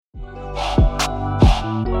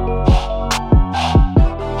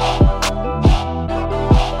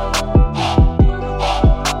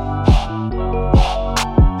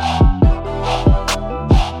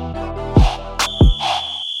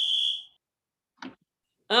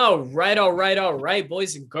All right,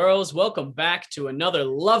 boys and girls. Welcome back to another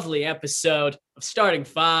lovely episode of Starting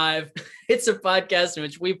Five. It's a podcast in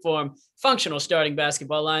which we form functional starting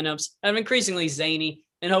basketball lineups out of increasingly zany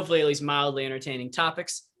and hopefully at least mildly entertaining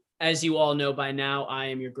topics. As you all know by now, I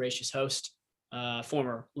am your gracious host,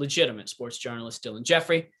 former legitimate sports journalist Dylan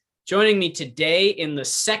Jeffrey. Joining me today in the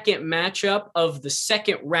second matchup of the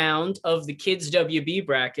second round of the Kids WB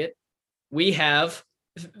bracket, we have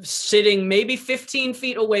sitting maybe 15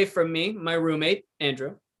 feet away from me, my roommate,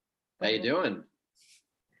 Andrew. How you doing?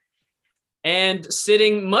 And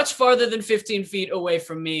sitting much farther than 15 feet away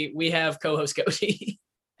from me, we have co-host Cody.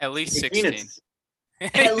 At least 16.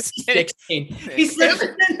 At least 16. He's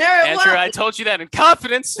sitting there. Andrew, I told you that in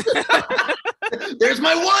confidence. There's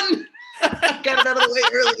my one. Got it out of the way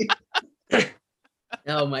early.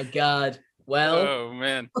 Oh my God. Well, oh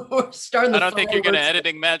man. We're starting. I don't think you're gonna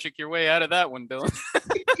editing magic your way out of that one, Dylan.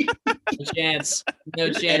 No chance.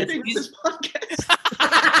 No chance. Editing this podcast.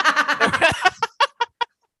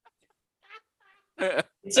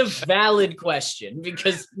 It's a valid question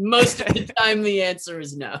because most of the time the answer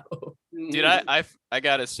is no. Dude, I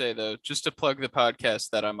gotta say though, just to plug the podcast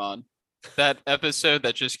that I'm on, that episode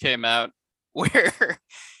that just came out where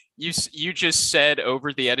you just said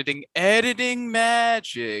over the editing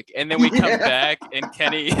magic, and then we come back and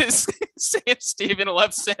Kenny is saying Steven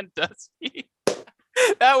left Sandusky.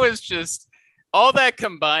 That was just all that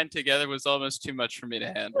combined together was almost too much for me to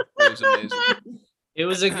handle. It was amazing. It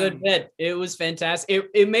was a good bit. It was fantastic.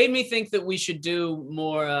 It made me think that we should do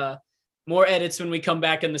more edits when we come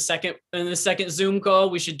back in the second Zoom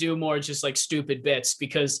call. We should do more just like stupid bits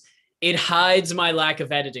because it hides my lack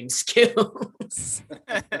of editing skills.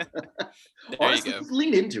 Honestly, just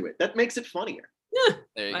lean into it. That makes it funnier. Yeah,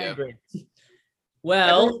 there you I go. agree.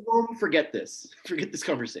 Well, forget this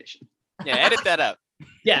conversation. Yeah, edit that out.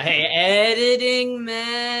 Yeah, hey, editing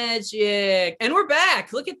magic. And we're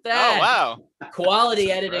back. Look at that. Oh, wow. Quality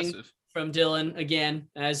That's editing impressive. from Dylan, again,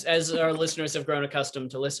 as our listeners have grown accustomed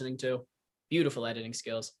to listening to. Beautiful editing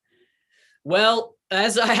skills. Well,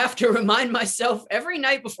 as I have to remind myself every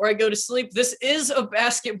night before I go to sleep, this is a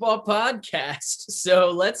basketball podcast. So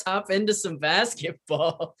let's hop into some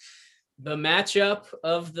basketball. The matchup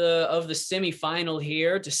of the semifinal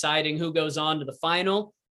here, deciding who goes on to the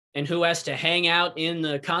final and who has to hang out in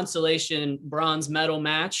the consolation bronze medal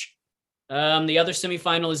match. The other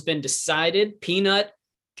semifinal has been decided. Peanut,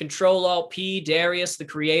 Control-Alt-P, Darius, the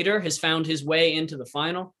creator, has found his way into the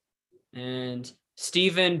final. And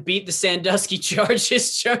Steven beat the Sandusky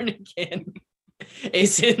Chargers. Jernigan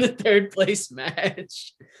is in the third place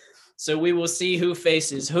match. So we will see who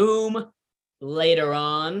faces whom later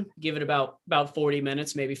on. Give it about 40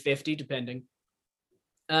 minutes, maybe 50, depending.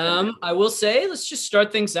 I will say, let's just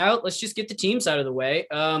start things out. Let's just get the teams out of the way.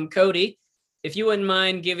 Cody, if you wouldn't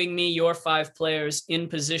mind giving me your 5 players in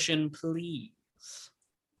position, please.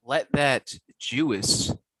 Let that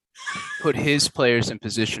Jewess put his players in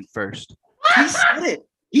position first.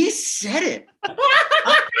 He said it.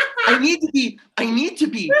 I need to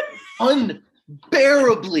be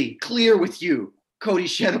unbearably clear with you, Cody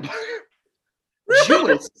Shedebar.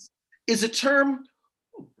 Jewess is a term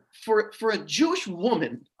for a Jewish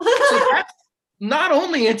woman. So that's not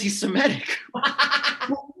only anti-Semitic,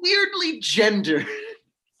 but weirdly gendered.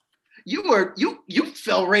 You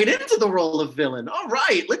fell right into the role of villain. All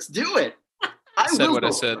right, let's do it. I said what I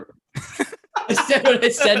said. I said what I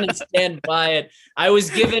said and stand by it. I was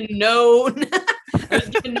given no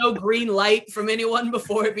green light from anyone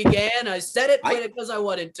before it began. I said it because I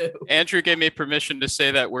wanted to. Andrew gave me permission to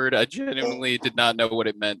say that word. I genuinely did not know what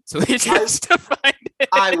it meant. So he just defined it.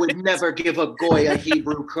 I would never give a goy a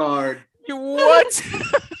Hebrew card. What?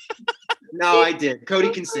 No, I did. Cody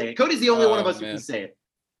can say it. Cody's the only one of us who can say it.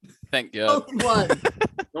 Thank God. Only one.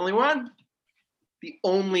 The only one? The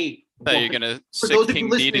only I thought you were going to sick King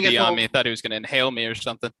Dedede on me. I thought he was going to inhale me or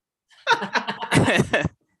something. All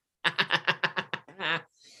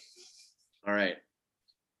right.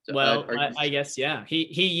 So, well, I guess, yeah. He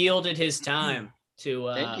yielded his time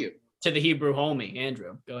to Thank you. To the Hebrew homie.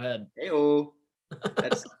 Andrew, go ahead. Hey-o.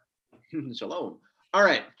 That's shalom. All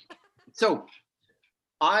right. So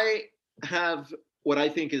I have what I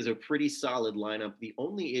think is a pretty solid lineup. The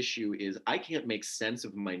only issue is I can't make sense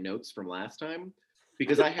of my notes from last time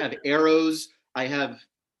because I have arrows. I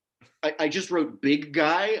just wrote big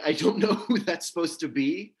guy. I don't know who that's supposed to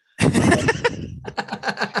be.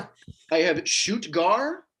 I have shoot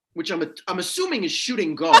gar, which I'm assuming is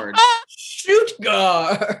shooting guard. Shoot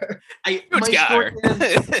gar.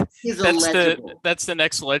 Is illegible. That's the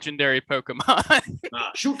next legendary Pokemon.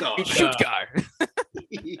 Shoot gar. Shoot gar.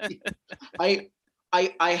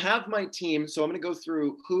 I have my team, so I'm going to go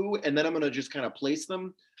through who, and then I'm going to just kind of place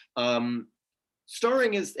them.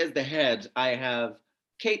 Starring as the head, I have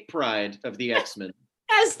Kate Pryde of the X-Men.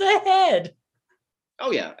 As the head.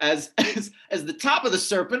 Oh yeah, as the top of the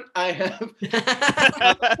serpent, I have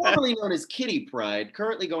formerly known as Kitty Pryde,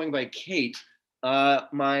 currently going by Kate,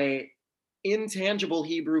 my intangible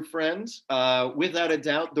Hebrew friend, without a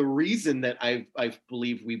doubt, the reason that I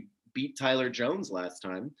believe we beat Tyler Jones last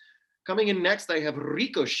time. Coming in next, I have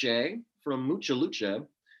Ricochet from Mucha Lucha.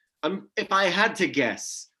 If I had to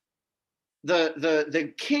guess,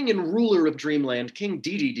 the king and ruler of Dreamland, King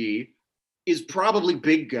DDD, is probably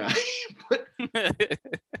big guy. But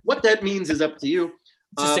what that means is up to you.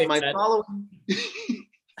 My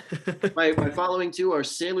following two are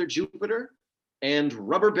Sailor Jupiter and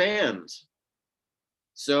Rubber Band.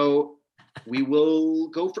 So we will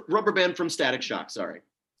go for Rubber Band from Static Shock. Sorry.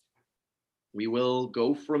 We will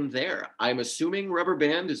go from there. I'm assuming Rubber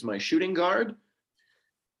Band is my shooting guard.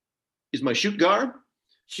 Is my shoot guard?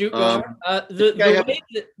 Shoot guard.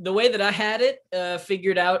 The way that I had it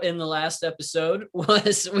figured out in the last episode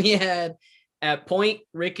was we had at point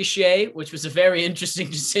Ricochet, which was a very interesting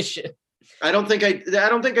decision. I don't think I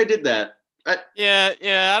did that.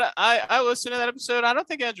 I listened to that episode. I don't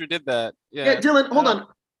think Andrew did that. Yeah, Dylan, hold on.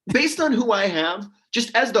 Based on who I have,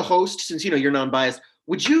 just as the host, since you're non-biased,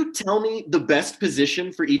 would you tell me the best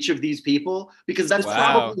position for each of these people? Because that's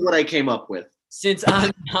probably what I came up with. Since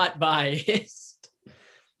I'm not biased.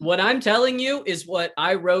 What I'm telling you is what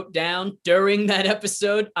I wrote down during that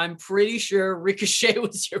episode. I'm pretty sure Ricochet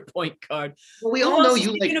was your point guard. Well, we all know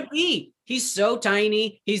you like. Gonna be? He's so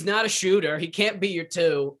tiny. He's not a shooter. He can't be your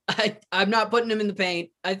two. I'm not putting him in the paint.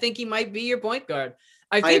 I think he might be your point guard.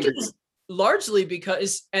 I think it's largely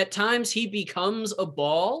because at times he becomes a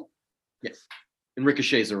ball. Yes, and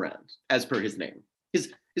Ricochet's around, as per his name,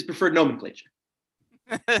 his preferred nomenclature.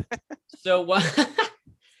 So what?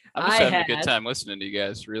 I'm just having a good time listening to you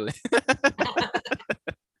guys, really.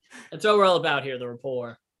 That's what we're all about here, the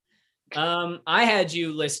rapport. I had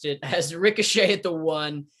you listed as Ricochet at the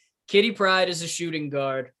 1, Kitty Pryde as a shooting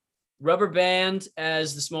guard, Rubber Band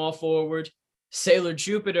as the small forward, Sailor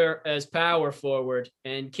Jupiter as power forward,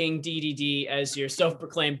 and King DDD as your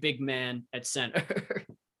self-proclaimed big man at center.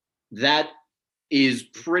 That is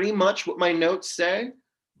pretty much what my notes say.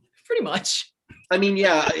 Pretty much. I mean,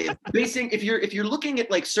 yeah, if you're looking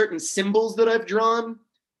at like certain symbols that I've drawn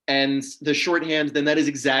and the shorthand, then that is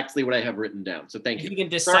exactly what I have written down. So thank you. You can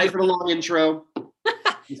decipher. Sorry for the long intro.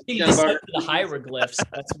 You can decipher the hieroglyphs.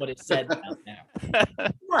 That's what it said out there.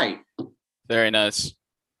 Right. Very nice.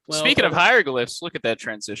 Well, speaking of hieroglyphs, look at that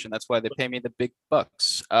transition. That's why they pay me the big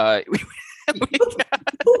bucks. Who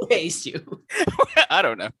pays you? I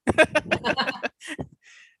don't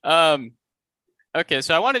know. Okay,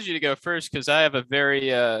 so I wanted you to go first because I have a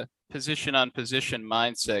very position on position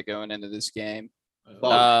mindset going into this game.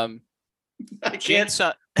 I can't.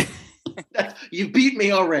 You beat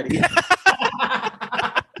me already.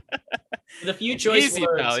 The few choice easy,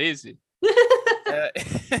 words. Pal, easy.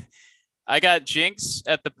 I got Jinx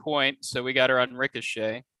at the point, so we got her on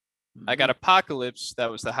Ricochet. Mm-hmm. I got Apocalypse.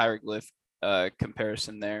 That was the hieroglyph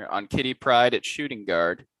comparison there. On Kitty Pryde at shooting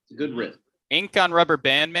guard. It's a good riff. Ink on Rubber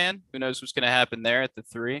Band Man. Who knows what's going to happen there at the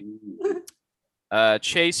 3.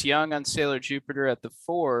 Chase Young on Sailor Jupiter at the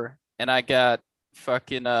 4. And I got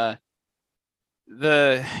fucking the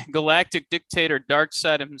galactic dictator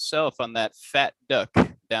Darkseid himself on that fat duck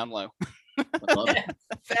down low. I love it.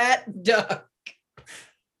 Fat duck.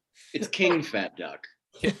 It's King Fat Duck.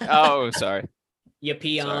 Oh, sorry. You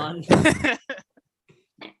peon.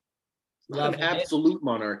 Love an absolute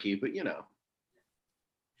monarchy, but you know.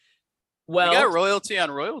 Well, we got royalty on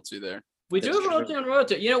royalty there. We do have royalty on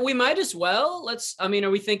royalty. You know, we might as well. Are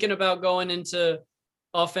we thinking about going into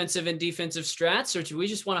offensive and defensive strats, or do we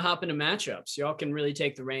just want to hop into matchups? Y'all can really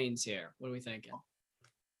take the reins here. What are we thinking?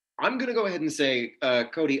 I'm going to go ahead and say,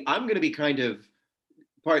 Cody, I'm going to be kind of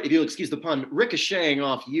if you'll excuse the pun, ricocheting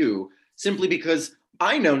off you simply because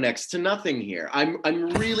I know next to nothing here. I'm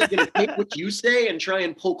really going to take what you say and try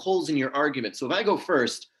and poke holes in your argument. So if I go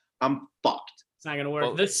first, I'm fucked. It's not going to work.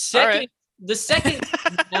 Well, the second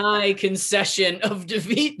nigh concession of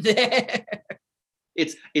defeat there.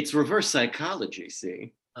 It's reverse psychology,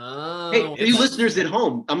 see? Oh. Hey, for you listeners at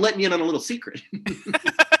home, I'm letting you in on a little secret.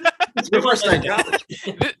 It's reverse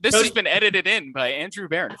psychology. This has been edited in by Andrew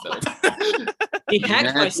Barenfeld. He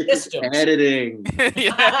hacked my system. Editing.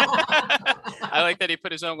 Yeah. I like that he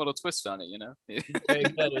put his own little twist on it, you know? Very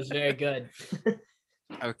good. It was very good.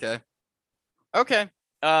 Okay.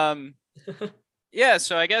 Yeah,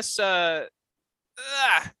 so I guess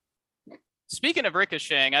Speaking of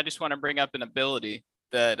ricocheting, I just want to bring up an ability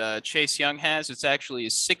that Chase Young has. It's actually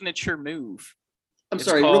his signature move. I'm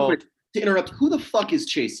sorry, real quick to interrupt. Who the fuck is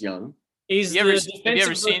Chase Young? He's have you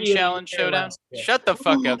ever seen Challenge Showdown? Shut the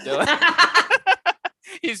fuck up, Dylan.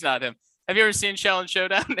 He's not him. Have you ever seen Challenge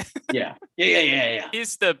Showdown? Yeah.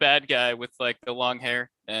 He's the bad guy with like the long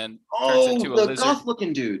hair and turns into a the lizard.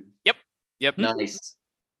 goth-looking dude. Yep. Nice.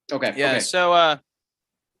 Okay. Yeah. Okay. So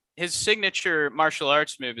his signature martial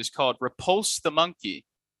arts move is called Repulse the Monkey,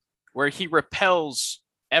 where he repels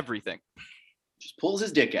everything. Just pulls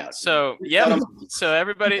his dick out. So so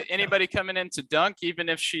anybody coming in to dunk, even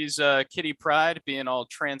if she's Kitty Pryde being all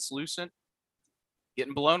translucent,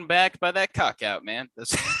 getting blown back by that cock out, man.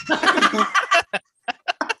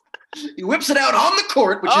 He whips it out on the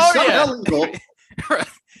court, which is somehow legal.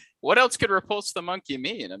 What else could repulse the monkey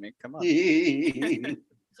mean? I mean, come on. That's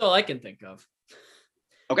all I can think of.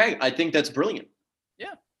 Okay, I think that's brilliant.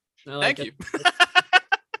 Yeah. Thank you.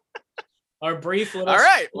 Our brief little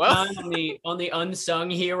on the unsung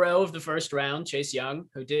hero of the first round, Chase Young,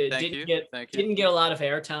 who didn't get a lot of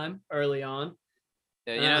airtime early on.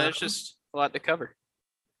 Yeah, there's just a lot to cover.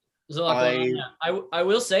 There's a lot going on. I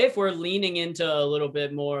will say, if we're leaning into a little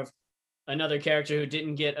bit more of another character who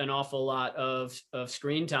didn't get an awful lot of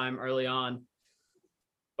screen time early on,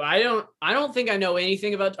 but I don't think I know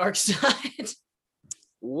anything about Darkseid.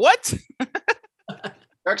 What?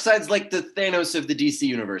 Darkseid's like the Thanos of the DC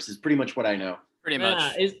universe is pretty much what I know. Pretty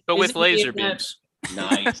much. But with laser beams.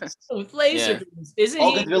 Nice. With laser beams. Isn't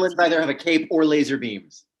all the villains either have a cape or laser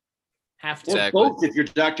beams? Have to. Exactly. Or both if you're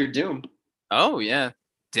Dr. Doom. Oh, yeah.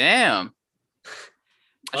 Damn.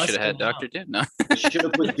 I should have had Dr. Doom. No. I should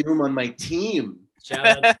have put Doom on my team. Shout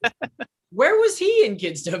out. Where was he in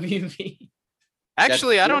Kids WB?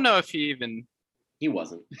 Actually, I don't know if he even... He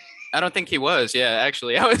wasn't. I don't think he was. Yeah,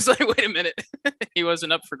 actually. I was like, wait a minute. He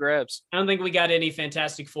wasn't up for grabs. I don't think we got any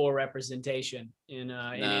Fantastic Four representation in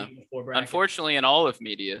any of the four brackets. Unfortunately, in all of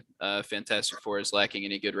media, Fantastic Four is lacking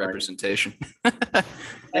any good representation. I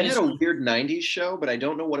had a weird 90s show, but I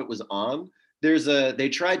don't know what it was on. They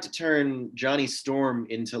tried to turn Johnny Storm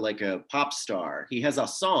into like a pop star. He has a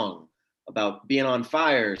song about being on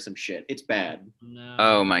fire or some shit. It's bad. No.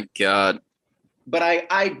 Oh my God. But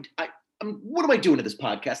what am I doing to this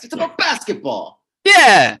podcast? It's about basketball.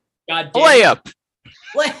 Yeah. God damn.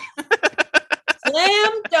 Layup.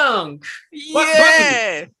 Slam dunk.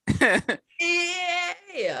 Yeah.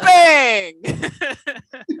 Yeah. Bang.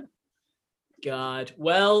 God.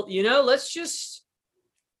 Well, let's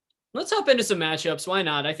hop into some matchups. Why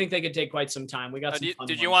not? I think they could take quite some time. We got some fun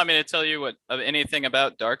Did you want me to tell you anything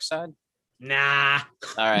about Darkseid? Nah.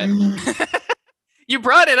 All right. You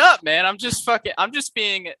brought it up, man. I'm just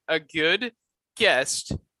being a good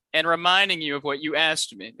guest and reminding you of what you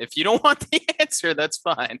asked me. If you don't want the answer, that's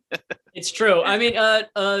fine. It's true. I mean,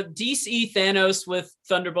 DC Thanos with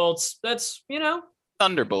Thunderbolts, that's,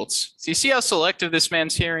 Thunderbolts. So you see how selective this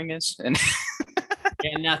man's hearing is? And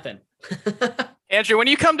yeah, nothing. Andrew, when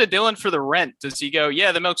you come to Dylan for the rent, does he go,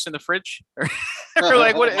 yeah, the milk's in the fridge? Or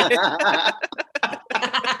like what?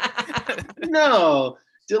 No.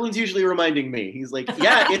 Dylan's usually reminding me. He's like,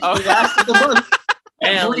 yeah, it's the last of the month.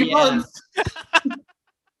 Every month.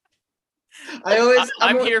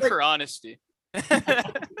 I'm here for honesty. What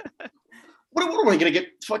am I going to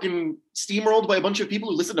get fucking steamrolled by a bunch of people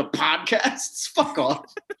who listen to podcasts? Fuck off.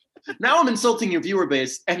 Now I'm insulting your viewer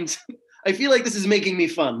base, and I feel like this is making me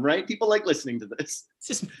fun, right? People like listening to this.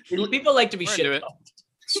 People like to be shit.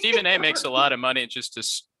 Stephen A makes a lot of money just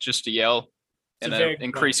to yell in an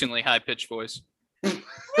increasingly high-pitched voice.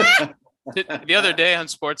 The other day on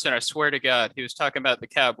SportsCenter, I swear to God, he was talking about the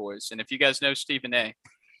Cowboys. And if you guys know Stephen A,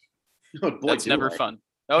 that's never fun.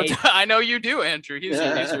 Oh, I know you do, Andrew. He's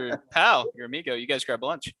your pal, your amigo. You guys grab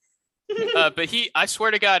lunch. But I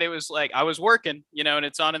swear to God, it was like I was working, and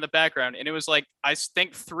it's on in the background, and it was like I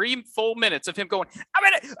think 3 full minutes of him going, I'm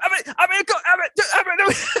gonna go.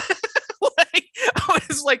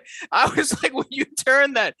 Like I was like, will you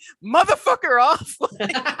turn that motherfucker off?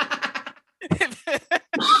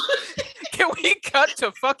 Can we cut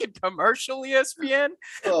to fucking commercial, ESPN?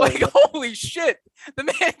 Holy shit, the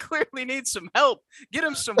man clearly needs some help. Get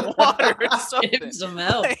him some water or something. Get him some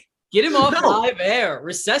help. Get him off live air.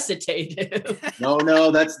 Resuscitate him. No,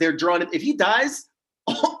 they're drawing. If he dies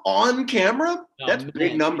on camera, that's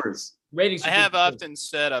big numbers. Ratings. I have often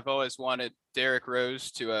said I've always wanted Derrick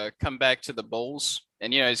Rose to come back to the Bulls,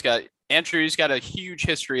 and he's got a huge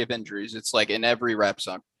history of injuries. It's like in every rap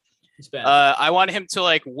song. I want him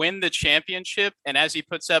to win the championship, and as he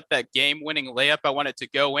puts up that game-winning layup, I want it to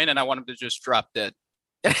go in, and I want him to just drop dead.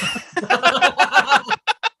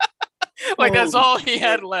 That's all he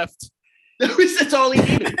had left. That's all he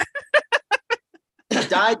needed. He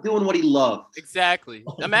died doing what he loved. Exactly.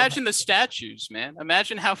 Imagine the statues, man.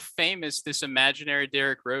 Imagine how famous this imaginary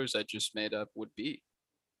Derrick Rose I just made up would be.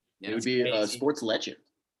 It would be a sports legend.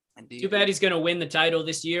 Too bad he's going to win the title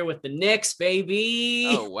this year with the Knicks, baby.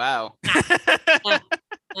 Oh, wow.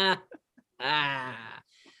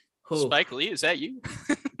 Spike Lee, is that you?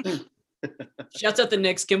 Shouts out the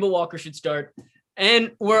Knicks. Kimball Walker should start.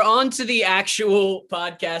 And we're on to the actual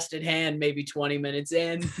podcast at hand, maybe 20 minutes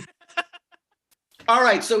in. All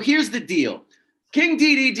right, so here's the deal. King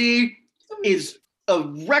DDD is a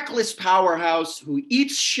reckless powerhouse who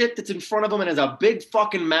eats shit that's in front of him and has a big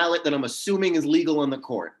fucking mallet that I'm assuming is legal on the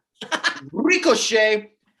court.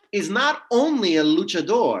 Ricochet is not only a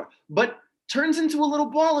luchador, but turns into a little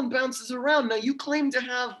ball and bounces around. Now, you claim to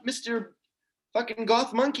have Mr. fucking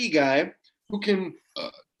goth monkey guy who can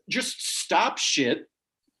just stop shit,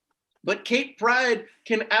 but Kate Pride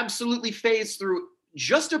can absolutely phase through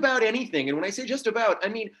just about anything. And when I say just about, I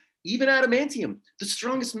mean even adamantium, the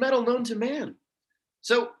strongest metal known to man.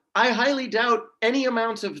 So I highly doubt any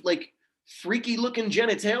amount of like freaky looking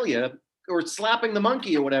genitalia or slapping the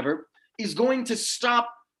monkey or whatever is going to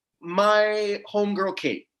stop my homegirl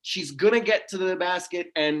Kate. She's going to get to the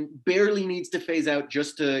basket and barely needs to phase out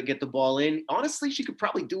just to get the ball in. Honestly, she could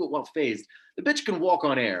probably do it while phased. The bitch can walk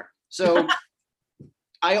on air. So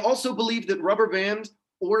I also believe that Rubber Band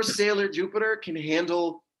or Sailor Jupiter can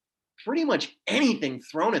handle pretty much anything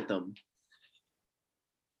thrown at them.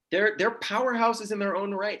 They're powerhouses in their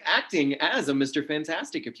own right, acting as a Mr.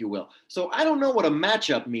 Fantastic, if you will. So I don't know what a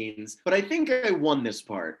matchup means, but I think I won this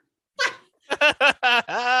part.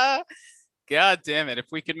 God damn it. If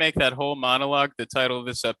we could make that whole monologue the title of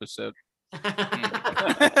this episode.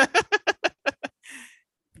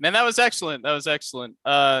 Man, that was excellent. That was excellent.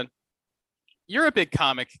 You're a big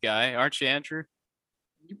comic guy, aren't you, Andrew?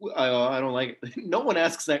 I don't like it. No one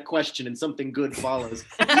asks that question and something good follows.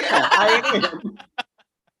 Yeah, I am.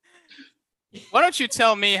 Why don't you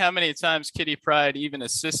tell me how many times Kitty Pryde even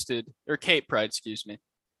assisted, or Kate Pryde, excuse me,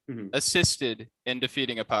 assisted in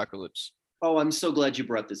defeating Apocalypse? Oh, I'm so glad you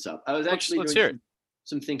brought this up. I was actually doing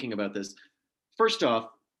some thinking about this. First off,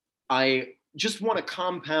 I just want to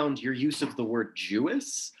compound your use of the word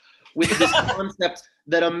Jewess with this concept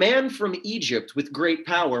that a man from Egypt with great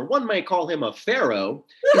power, one might call him a pharaoh,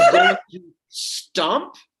 is going to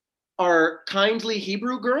stomp our kindly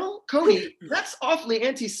Hebrew girl? Cody, that's awfully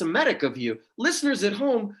anti-Semitic of you. Listeners at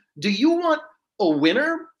home, do you want a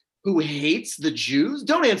winner who hates the Jews?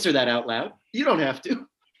 Don't answer that out loud. You don't have to.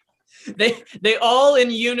 They all in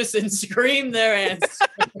unison scream their answer.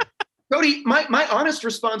 Cody, my honest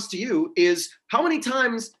response to you is, how many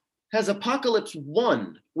times has Apocalypse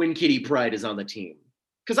won when Kitty Pryde is on the team?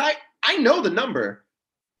 Because I know the number,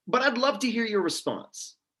 but I'd love to hear your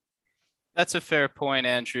response. That's a fair point,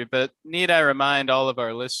 Andrew, but need I remind all of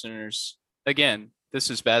our listeners, again, this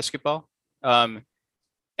is basketball. And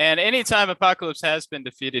anytime Apocalypse has been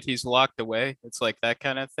defeated, he's locked away. It's like that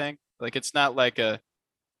kind of thing. Like, it's not like a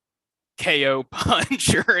KO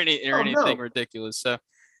punch or anything ridiculous. So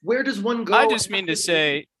where does one go? I just mean to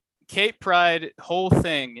say, Kate Pryde whole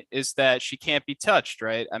thing is that she can't be touched,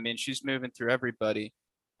 right? I mean, she's moving through everybody.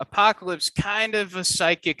 Apocalypse kind of a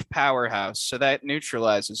psychic powerhouse, so that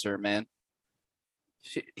neutralizes her, man.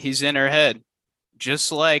 He's in her head,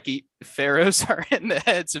 just like pharaohs are in the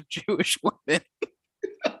heads of Jewish women.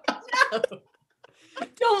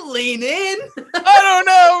 Don't lean in. I don't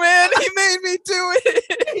know, man. He made me do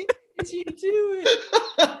it. You do it.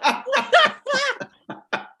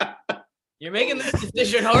 You're making this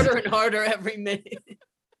decision harder and harder every minute.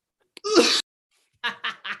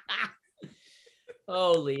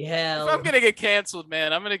 Holy hell. If I'm going to get canceled,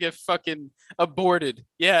 man, I'm going to get fucking aborted.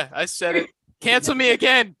 Yeah, I said it. Cancel me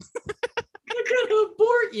again. I'm going to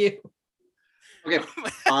abort you.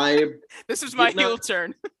 Okay. This is my heel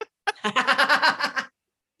turn.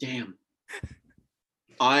 Damn.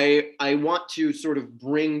 I want to sort of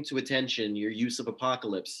bring to attention your use of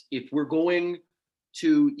Apocalypse. If we're going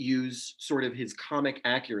to use sort of his comic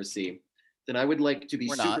accuracy, then I would like to be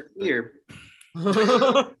clear.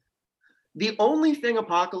 The only thing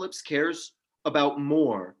Apocalypse cares about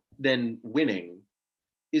more than winning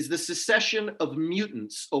is the secession of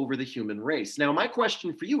mutants over the human race. Now, my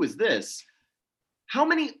question for you is this: how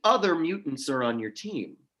many other mutants are on your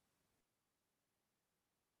team?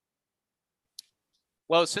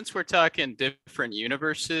 Well, since we're talking different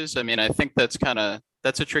universes, I mean, I think that's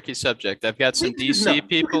a tricky subject. I've got some DC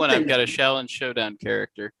people and I've got a Shell Showdown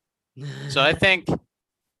character. So I think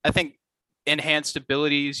enhanced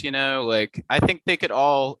abilities, like I think they could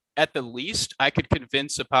all at the least, I could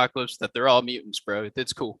convince Apocalypse that they're all mutants, bro.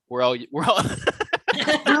 It's cool. We're all.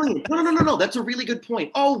 Brilliant. No. That's a really good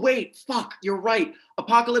point. Oh, wait, fuck, you're right.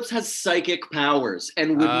 Apocalypse has psychic powers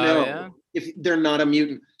and would know Yeah. if they're not a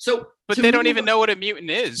mutant. So, But they don't even know what a mutant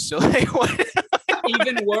is. So like, what?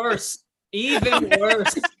 Even worse. Even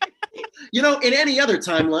worse. You know, in any other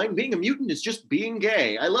timeline, being a mutant is just being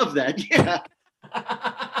gay. I love that. Yeah.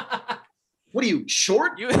 What are you,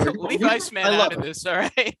 short? You leave Iceman out of this, all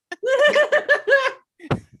right?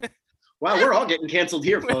 Wow, we're all getting canceled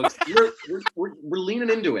here, folks. We're leaning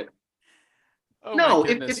into it. Oh No, my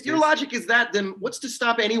goodness, if your logic is that, then what's to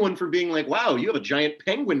stop anyone from being like, wow, you have a giant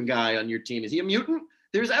penguin guy on your team. Is he a mutant?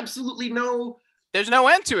 There's absolutely no... There's no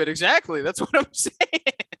end to it, exactly. That's what I'm saying.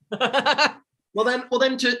 Well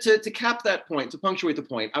then, to cap that point, to punctuate the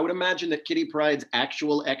point, I would imagine that Kitty Pryde's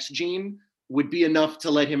actual X gene would be enough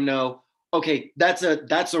to let him know, okay, that's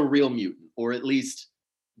a real mutant, or at least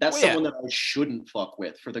that's someone that I shouldn't fuck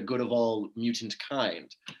with for the good of all mutant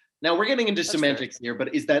kind. Now we're getting into semantics here,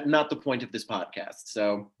 but is that not the point of this podcast?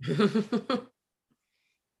 So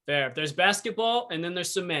fair. There's basketball and then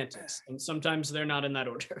there's semantics, and sometimes they're not in that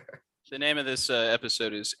order. The name of this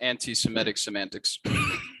episode is Anti-Semitic Semantics.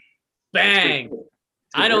 Bang!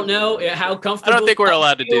 I don't know how comfortable. I don't think we're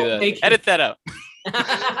allowed to do that. Edit that out.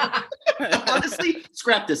 Honestly,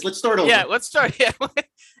 scrap this. Let's start over. Yeah, let's start. Yeah,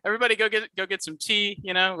 everybody go get some tea.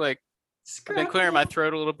 You know, like I've been clearing my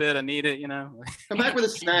throat a little bit. I need it. You know. Come back with a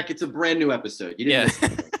snack. It's a brand new episode. You didn't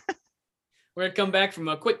miss it. We're gonna come back from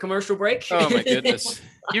a quick commercial break. Oh my goodness,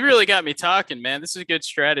 you really got me talking, man. This is a good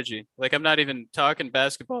strategy. Like I'm not even talking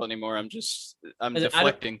basketball anymore. I'm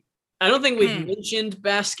deflecting. I don't think we've mentioned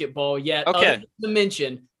basketball yet. Okay. To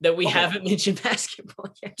mention that we haven't mentioned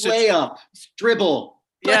basketball yet. Layup, dribble.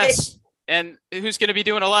 Yes. And who's going to be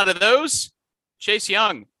doing a lot of those? Chase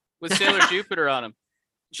Young with Sailor Jupiter on him.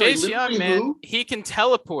 Chase Young, man, he can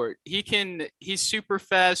teleport. He's super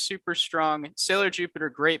fast, super strong. Sailor Jupiter,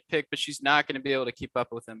 great pick, but she's not going to be able to keep up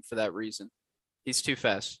with him for that reason. He's too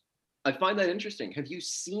fast. I find that interesting. Have you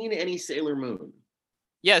seen any Sailor Moon?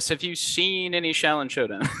 Yes. Have you seen any Shaolin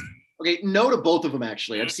Showdown? Okay, no to both of them,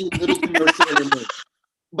 actually. I've seen little to no Sailor Moon.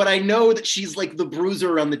 But I know that she's like the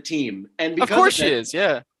bruiser on the team. And because of course she is,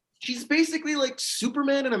 yeah. She's basically like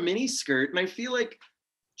Superman in a mini skirt. And I feel like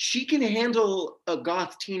she can handle a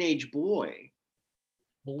goth teenage boy.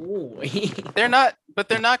 They're not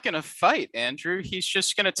going to fight, Andrew. He's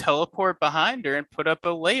just going to teleport behind her and put up a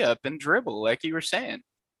layup and dribble, like you were saying.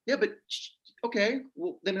 Yeah, but okay.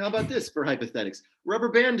 Well, then how about this for hypothetics? Rubber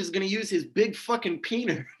Band is going to use his big fucking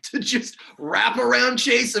peener to just wrap around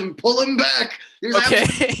Chase and pull him back.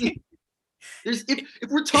 If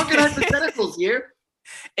we're talking hypotheticals here.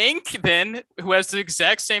 Ink, then, who has the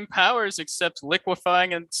exact same powers except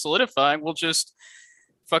liquefying and solidifying, will just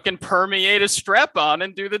fucking permeate a strap on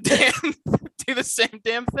and do the same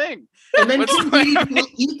damn thing. And then will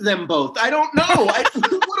eat them both. I don't know.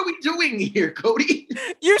 What are we doing here, Cody?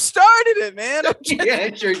 You started it, man.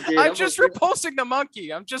 I'm just repulsing the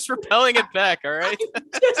monkey. I'm just repelling it back, all right?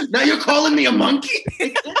 Now you're calling me a monkey? I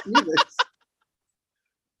can't do this.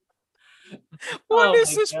 What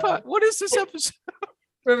is this episode?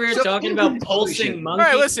 We're talking about pulsing monkeys.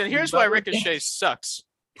 All right, listen, here's why Ricochet sucks.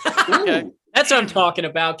 Okay. That's what I'm talking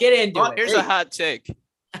about. Get into it. Here's a hot take.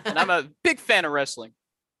 And I'm a big fan of wrestling.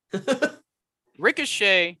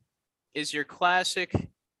 Ricochet is your classic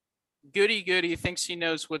goody-goody, thinks he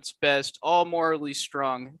knows what's best, all morally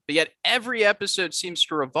strong, but yet every episode seems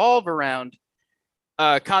to revolve around,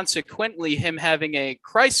 consequently, him having a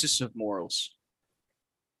crisis of morals.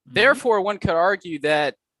 Therefore, one could argue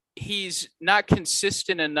that he's not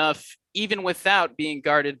consistent enough, even without being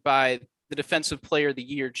guarded by the Defensive Player of the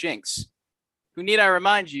Year, Jinx, who, need I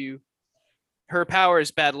remind you, her power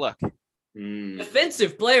is bad luck.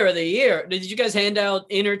 Defensive Player of the Year. Did you guys hand out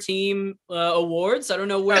inner team awards? I don't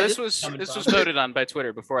know where this was voted on by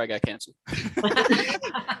Twitter before I got canceled.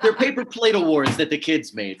 They're paper plate awards that the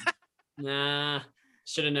kids made. Nah,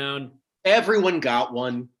 should have known. Everyone got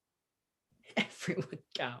one. Everyone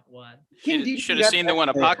got one. You should have seen the one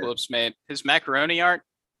Apocalypse made. His macaroni art.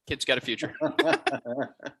 Kid's got a future.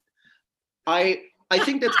 I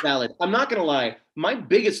think that's valid. I'm not going to lie. My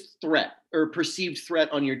biggest threat or perceived threat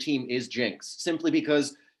on your team is Jinx, simply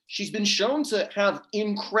because she's been shown to have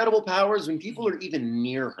incredible powers when people are even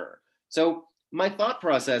near her. So my thought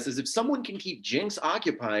process is if someone can keep Jinx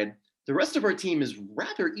occupied, the rest of our team is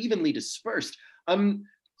rather evenly dispersed. I'm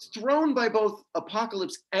thrown by both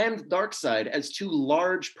Apocalypse and Darkseid as two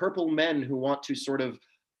large purple men who want to sort of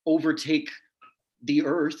overtake the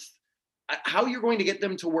Earth. How you're going to get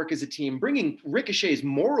them to work as a team, bringing Ricochet's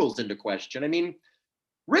morals into question. I mean,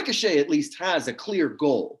 Ricochet at least has a clear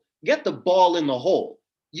goal. Get the ball in the hole.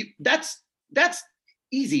 That's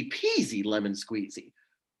easy peasy lemon squeezy.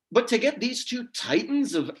 But to get these two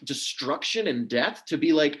titans of destruction and death to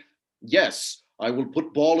be like, yes, I will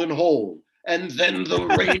put ball in hole, and then the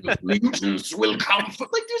rain of mutants will come.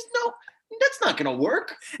 Like, that's not going to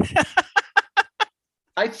work.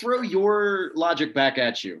 I throw your logic back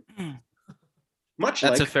at you. Much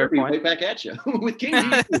That's like a fair Kirby point. right back at you with King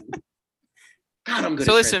God, I'm good.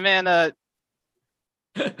 So listen, man,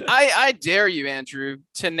 I dare you, Andrew,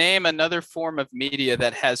 to name another form of media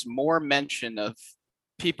that has more mention of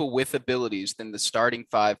people with abilities than the Starting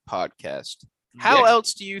Five podcast. How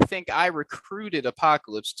else do you think I recruited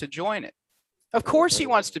Apocalypse to join it? Of course he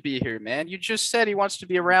wants to be here, man. You just said he wants to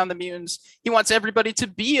be around the mutants. He wants everybody to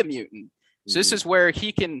be a mutant. So this is where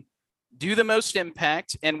he can do the most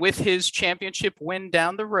impact. And with his championship win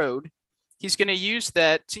down the road, he's going to use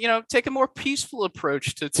that to, take a more peaceful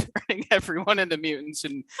approach to turning everyone into mutants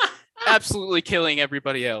and absolutely killing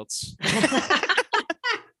everybody else.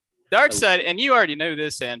 Darkseid, and you already know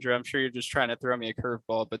this, Andrew. I'm sure you're just trying to throw me a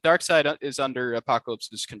curveball, but Darkseid is under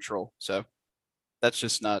Apocalypse's control. So that's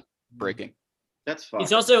just not breaking. That's fine.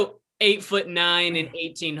 He's also 8'9" and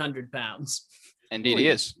 1,800 pounds. Indeed, he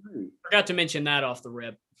is. Forgot to mention that off the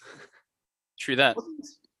rip. True that. Wasn't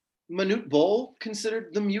Manute Bol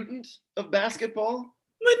considered the mutant of basketball?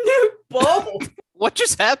 Manute Bol. What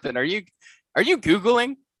just happened? Are you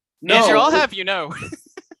Googling? No. Andrew, I'll have you know.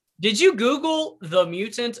 Did you Google the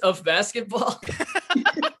mutant of basketball?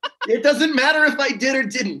 It doesn't matter if I did or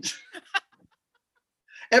didn't.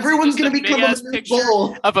 Everyone's going to become a Manute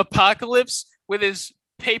Bol of Apocalypse with his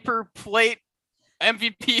paper plate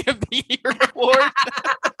MVP of the Year award.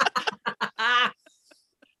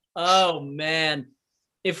 Oh man,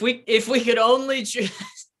 if we could only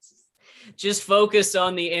just focus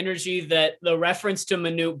on the energy that the reference to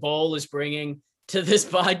Manute Bol is bringing to this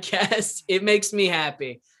podcast, it makes me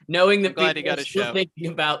happy knowing that people are still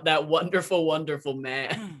thinking about that wonderful, wonderful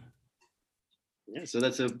man. Yeah, so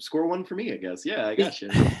that's a score one for me, I guess. Yeah, I got you.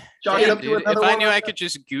 Chalk it up to another if I one. knew I could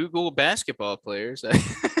just Google basketball players.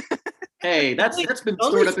 Hey, that's been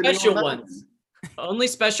only stored up in special the ones. Only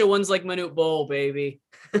special ones like Manute Bol, baby.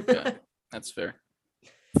 Yeah, that's fair.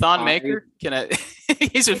 Thon Maker, can I?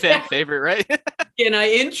 He's a fan favorite, right? Can I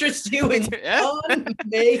interest you in Thon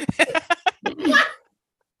Maker?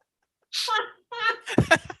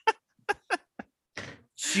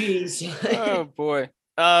 Jeez. Oh boy.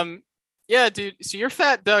 Yeah, dude. So your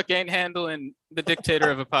fat duck ain't handling the dictator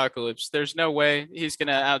of Apocalypse. There's no way he's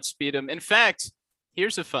gonna outspeed him. In fact,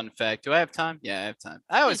 here's a fun fact. Do I have time? Yeah, I have time.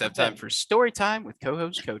 I always have time for story time with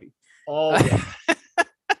co-host Cody. Oh.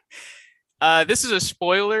 This is a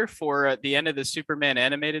spoiler for the end of the Superman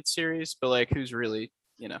animated series, but like, who's really,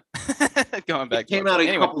 going back? It came out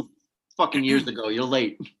a couple fucking years ago. You're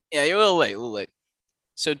late. Yeah, you're a little late.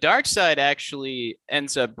 So Darkseid actually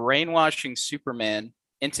ends up brainwashing Superman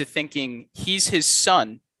into thinking he's his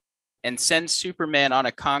son and sends Superman on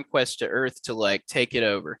a conquest to Earth to like take it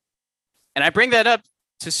over. And I bring that up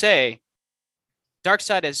to say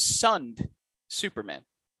Darkseid has sunned Superman.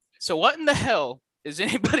 So what in the hell is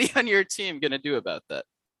anybody on your team going to do about that?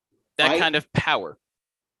 That kind of power.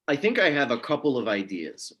 I think I have a couple of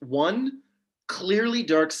ideas. One, clearly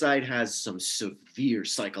Darkseid has some severe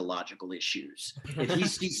psychological issues. If he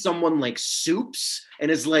sees someone like Soups and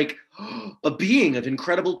is like, oh, a being of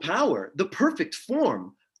incredible power, the perfect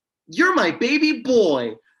form, you're my baby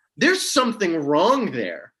boy, there's something wrong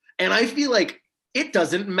there. And I feel like it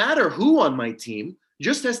doesn't matter who on my team,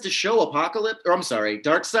 just has to show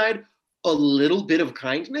Darkseid a little bit of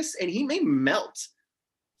kindness and he may melt.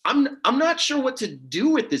 I'm not sure what to do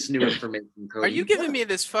with this new information, Cody. Are you giving me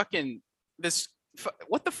this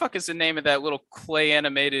what the fuck is the name of that little clay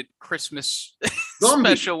animated Christmas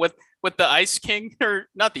special with the Ice King, or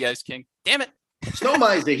not the Ice King? Damn it. Snow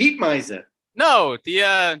Miser, Heat Miser. No,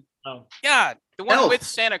 the one Elf. with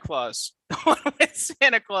Santa Claus. The one with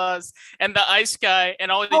Santa Claus and the ice guy, and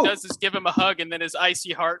all he does is give him a hug and then his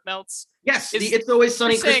icy heart melts. Yes, the It's Always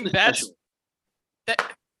Sunny Christmas special.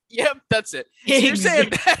 Yep, that's it. So you're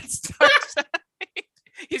saying that's Darkseid?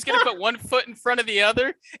 He's gonna put one foot in front of the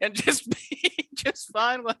other and just be just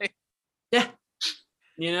fine, like maybe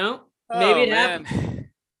it happened.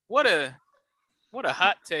 What a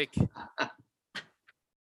hot take.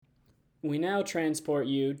 We now transport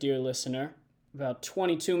you, dear listener, about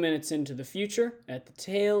 22 minutes into the future at the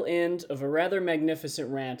tail end of a rather magnificent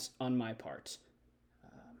rant on my part.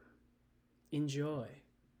 Enjoy.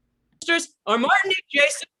 Are Martin Nick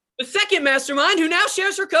Jason, the second mastermind who now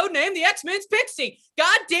shares her code name, the X-Men's Pixie.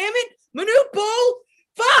 God damn it, Manute Bol!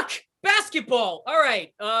 Fuck! Basketball. All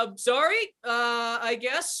right. Sorry. I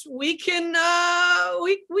guess we can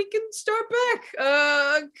we can start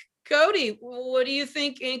back. Cody, what do you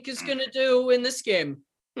think Ink is gonna do in this game?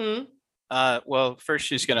 Well, first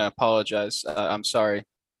she's gonna apologize. I'm sorry,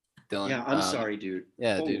 Dylan. Yeah, I'm sorry, dude.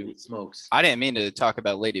 Yeah, Holy dude. smokes. I didn't mean to talk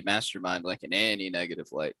about Lady Mastermind like in any negative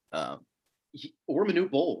light. Or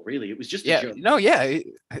Manute Bol, really. It was just a Yeah, joke. no, yeah.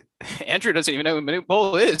 Andrew doesn't even know who Manute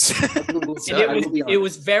Bol is. It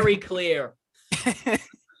was very clear.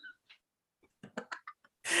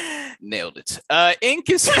 Nailed it. Ink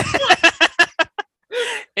is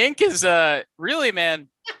Ink is really, man.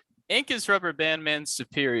 Ink is Rubber Band Man's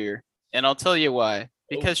superior, and I'll tell you why.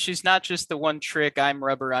 Because she's not just the one trick. I'm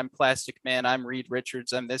Rubber. I'm Plastic Man. I'm Reed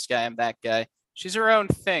Richards. I'm this guy. I'm that guy. She's her own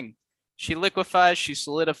thing. She liquefies. She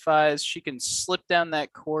solidifies. She can slip down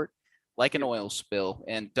that court like an oil spill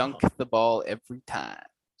and dunk the ball every time.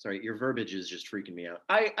 Sorry, your verbiage is just freaking me out.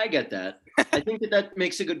 I get that. I think that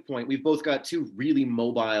makes a good point. We've both got two really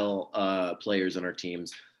mobile players on our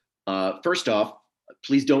teams. First off,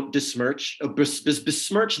 please don't besmirch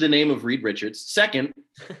the name of Reed Richards. Second,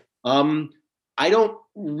 I don't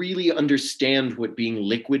really understand what being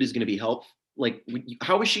liquid is going to be helpful. Like,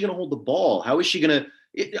 how is she going to hold the ball? How is she going to?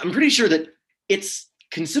 I'm pretty sure that it's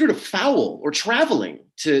considered a foul or traveling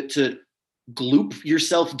to gloop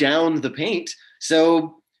yourself down the paint.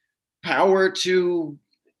 So power to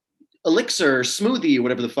Elixir, Smoothie,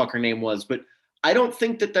 whatever the fuck her name was. But I don't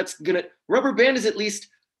think that that's going to. Rubber Band is at least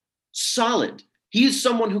solid. He is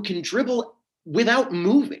someone who can dribble without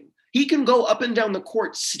moving. He can go up and down the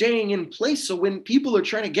court staying in place. So when people are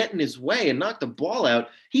trying to get in his way and knock the ball out,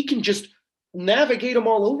 he can just navigate them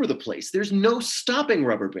all over the place. There's no stopping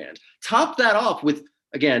Rubber Band. Top that off with,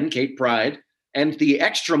 again, Kate Pride and the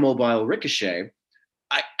extra mobile Ricochet.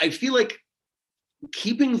 I feel like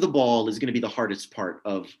keeping the ball is going to be the hardest part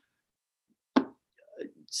of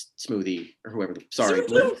Smoothie or whoever. Sorry.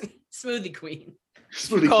 Smoothie Queen.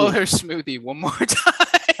 Smoothie Call Queen. her Smoothie one more time.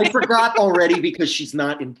 I forgot already because she's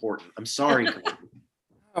not important. I'm sorry.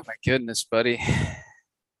 Oh my goodness, buddy.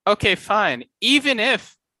 Okay, fine. Even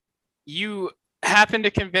if you happen to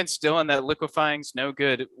convince Dylan that liquefying's no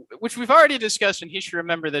good, which we've already discussed, and he should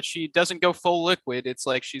remember that she doesn't go full liquid. It's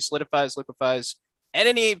like she liquefies at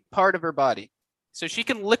any part of her body. So she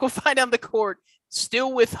can liquefy down the court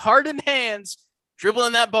still with hardened hands,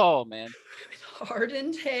 dribbling that ball, man.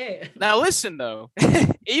 Hardened hand. Now listen though,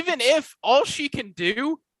 even if all she can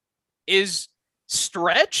do is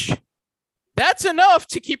stretch, that's enough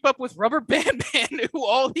to keep up with Rubber Band Man, who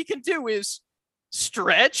all he can do is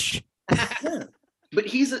stretch. Yeah. But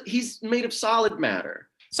he's made of solid matter.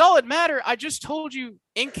 Solid matter. I just told you,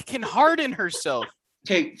 Ink can harden herself.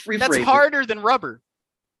 Okay, That's harder than rubber.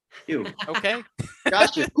 Ew. Okay.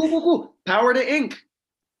 Gotcha. Cool. Power to Ink.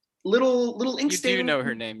 Little ink You stain. do know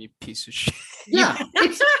her name, you piece of shit. Yeah,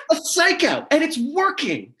 it's a psych out, and it's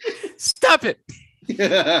working. Stop it.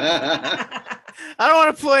 I don't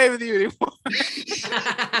want to play with you anymore.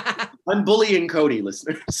 I'm bullying Cody,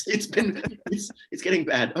 listeners. It's getting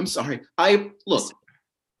bad. I'm sorry. I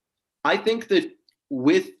think that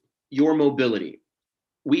with your mobility,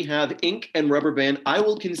 we have Ink and Rubber Band. I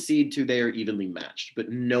will concede to they are evenly matched,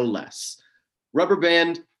 but no less. Rubber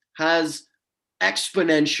Band has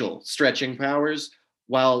exponential stretching powers,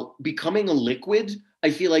 while becoming a liquid, I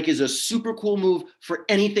feel like, is a super cool move for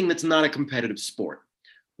anything that's not a competitive sport.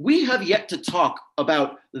 We have yet to talk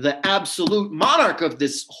about the absolute monarch of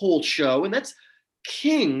this whole show, and that's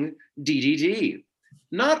King DDD.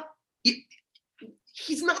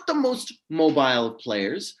 He's not the most mobile of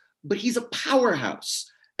players, but he's a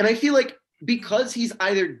powerhouse. And I feel like because he's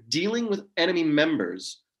either dealing with enemy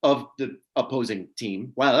members of the opposing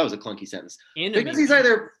team. Wow, that was a clunky sentence. Because he's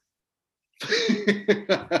either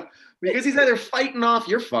fighting off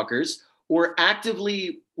your fuckers or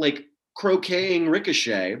actively like croqueting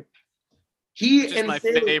Ricochet. Which is my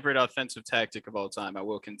favorite offensive tactic of all time. I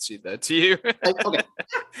will concede that to you. Okay.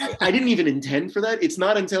 I didn't even intend for that. It's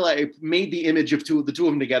not until I made the image of the two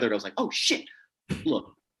of them together that I was like, oh shit.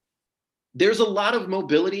 Look, there's a lot of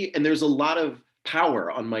mobility and there's a lot of power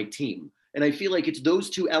on my team. And I feel like it's those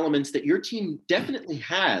two elements that your team definitely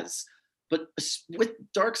has. But with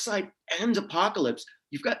Darkseid and Apocalypse,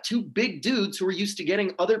 you've got two big dudes who are used to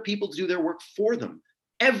getting other people to do their work for them.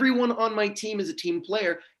 Everyone on my team is a team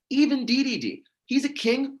player, even DDD. He's a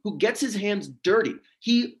king who gets his hands dirty.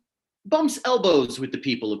 He bumps elbows with the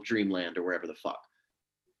people of Dreamland or wherever the fuck.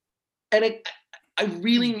 And I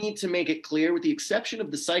really need to make it clear, with the exception of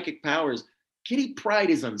the psychic powers, Kitty Pryde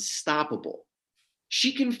is unstoppable.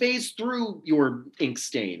 She can phase through your ink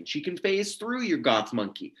stain. She can phase through your goth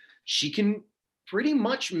monkey. She can pretty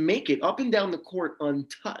much make it up and down the court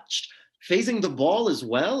untouched. Phasing the ball as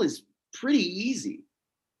well is pretty easy.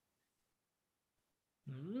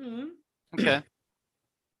 Okay.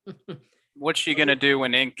 What's she gonna do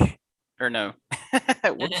when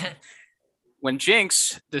when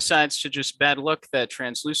Jinx decides to just bad luck that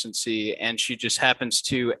translucency and she just happens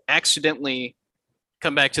to accidentally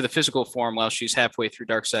come back to the physical form while she's halfway through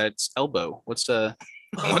Darkseid's elbow? What's gonna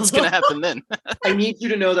happen then? I need you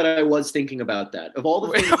to know that I was thinking about that. Of all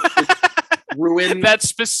the things that ruin that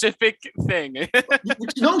specific thing.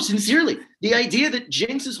 No, sincerely. The idea that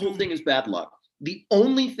Jinx's whole thing is bad luck. The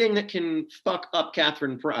only thing that can fuck up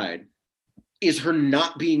Catherine Pride is her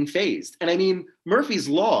not being phased. And I mean, Murphy's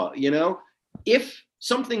Law, if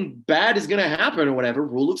something bad is going to happen or whatever,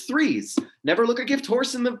 rule of threes, never look a gift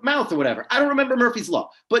horse in the mouth or whatever. I don't remember Murphy's Law,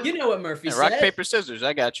 but you know what Murphy said. Rock, paper, scissors.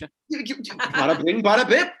 I got you. Bada bing, bada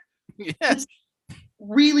bip. Yes.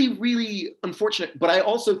 Really, really unfortunate. But I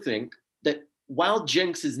also think that while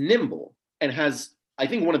Jinx is nimble and has, I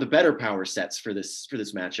think, one of the better power sets for this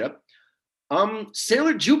matchup,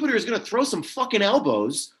 Sailor Jupiter is going to throw some fucking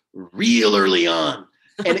elbows real early on.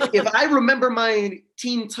 And if I remember my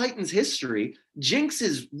Teen Titans history, Jinx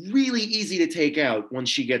is really easy to take out when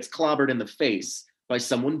she gets clobbered in the face by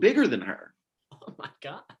someone bigger than her. Oh my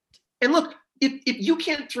God. And look, if you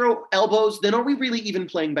can't throw elbows, then are we really even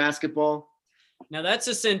playing basketball? Now that's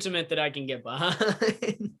a sentiment that I can get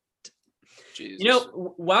behind. Jesus.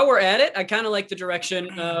 While we're at it, I kind of like the direction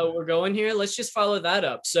we're going here. Let's just follow that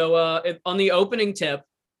up. So on the opening tip,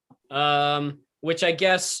 which I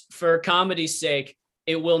guess for comedy's sake,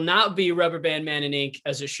 it will not be Rubber Band Man in Ink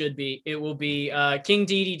as it should be. It will be King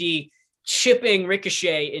DDD chipping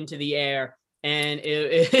Ricochet into the air. And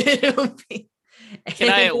it'll be... Can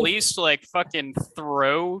I at least fucking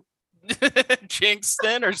throw Jinx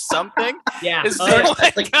then or something? Yeah.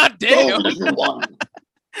 God damn.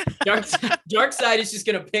 Darkseid is just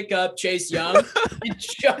going to pick up Chase Young and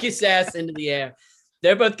chuck his ass into the air.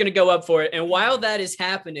 They're both going to go up for it. And while that is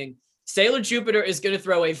happening, Sailor Jupiter is going to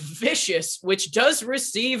throw a vicious, which does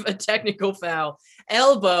receive a technical foul,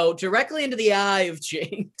 elbow directly into the eye of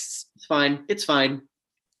Jinx. It's fine. It's fine.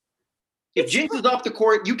 If Jinx is off the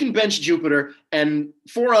court, you can bench Jupiter and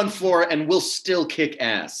 4-on-4 and we'll still kick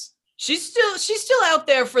ass. She's still out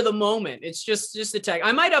there for the moment. It's just the tag.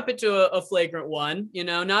 I might up it to a flagrant one,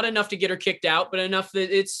 not enough to get her kicked out, but enough that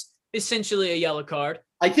it's essentially a yellow card.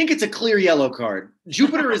 I think it's a clear yellow card.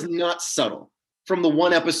 Jupiter is not subtle from the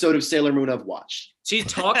one episode of Sailor Moon I've watched. She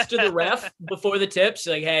talks to the ref before the tip. She's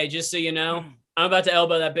like, hey, just so you know, I'm about to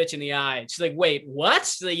elbow that bitch in the eye. She's like, wait, what?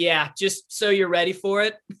 She's like, yeah, just so you're ready for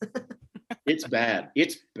it. It's bad.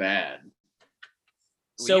 It's bad.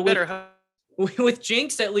 So with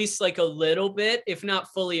Jinx, at least a little bit, if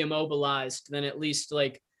not fully immobilized, then at least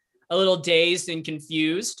a little dazed and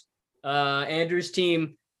confused. Andrew's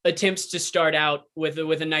team attempts to start out with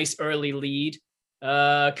a nice early lead.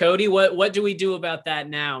 Cody, what do we do about that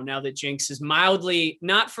now that Jinx is mildly,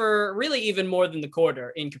 not for really even more than the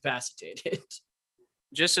quarter, incapacitated?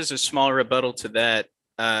 Just as a small rebuttal to that,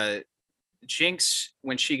 Jinx,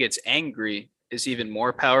 when she gets angry, is even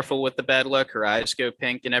more powerful with the bad luck. Her eyes go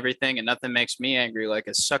pink and everything, and nothing makes me angry like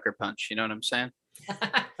a sucker punch. You know what I'm saying?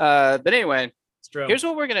 But anyway, here's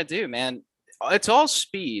what we're going to do, man. It's all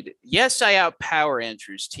speed. Yes, I outpower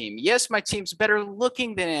Andrew's team. Yes, my team's better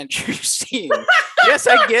looking than Andrew's team. Yes,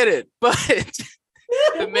 I get it. But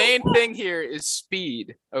the main thing here is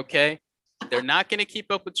speed, okay? They're not going to keep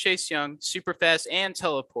up with Chase Young, super fast and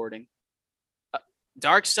teleporting.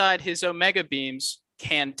 Darkseid, his Omega beams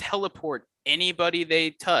can teleport anybody they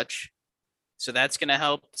touch. So that's going to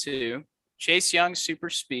help too. Chase Young, super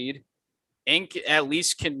speed. Ink at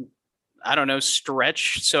least can, I don't know,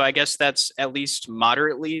 stretch. So I guess that's at least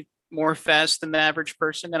moderately more fast than the average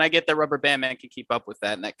person. And I get that Rubber Band Man can keep up with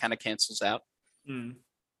that, and that kind of cancels out. But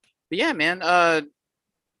yeah, man,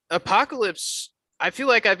 Apocalypse, I feel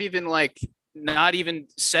like I've even not even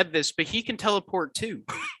said this, but he can teleport too.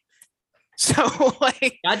 So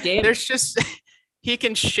God damn. There's just, he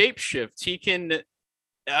can shapeshift. He can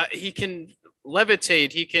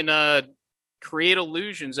levitate. He can create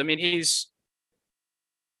illusions. I mean,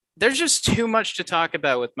 there's just too much to talk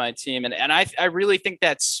about with my team. And I really think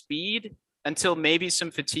that speed, until maybe some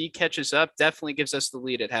fatigue catches up, definitely gives us the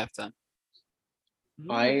lead at halftime.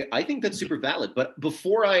 I think that's super valid. But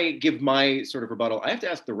before I give my sort of rebuttal, I have to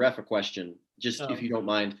ask the ref a question, just if you don't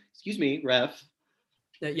mind. Excuse me, ref.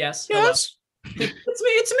 Yes. Yes.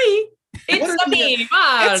 It's me. It's me,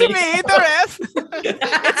 the ref.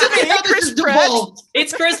 It's me, Chris Pratt.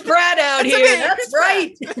 It's Chris Pratt out here. That's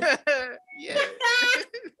right. Yeah.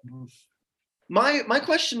 My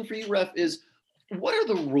question for you, ref, is what are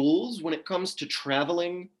the rules when it comes to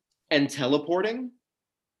traveling and teleporting?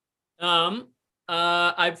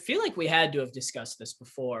 I feel like we had to have discussed this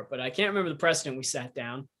before, but I can't remember the precedent we sat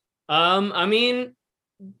down. I mean,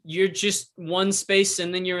 you're just one space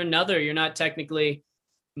and then you're another. You're not technically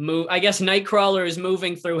move. I guess Nightcrawler is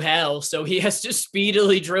moving through hell, so he has to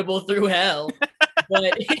speedily dribble through hell.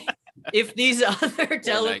 But if these other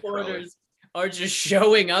teleporters are just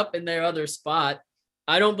showing up in their other spot,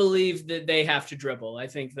 I don't believe that they have to dribble. I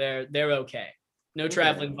think they're okay. No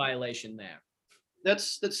traveling violation there.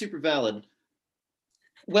 That's super valid.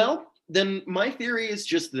 Well, then my theory is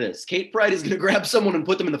just this. Kate Pride is going to grab someone and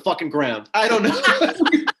put them in the fucking ground. I don't know.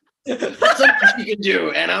 That's something she can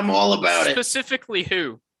do, and I'm all about it. Specifically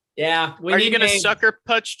who? Yeah. Are you going to sucker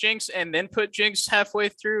punch Jinx and then put Jinx halfway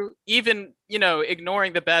through? Even,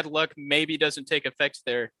 ignoring the bad luck maybe doesn't take effect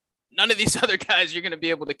there. None of these other guys you're going to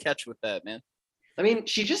be able to catch with that, man. I mean,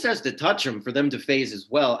 she just has to touch them for them to phase as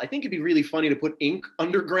well. I think it'd be really funny to put ink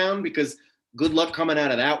underground because good luck coming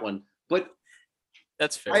out of that one. But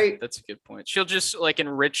that's fair. That's a good point. She'll just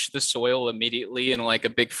enrich the soil immediately and a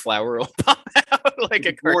big flower will pop out like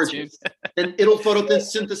a cartoon. Then it'll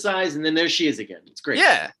photosynthesize and then there she is again. It's great.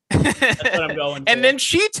 Yeah. That's what I'm going for. And then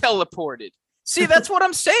she teleported. See, that's what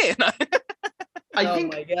I'm saying. I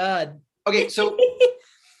think, oh my God. Okay, so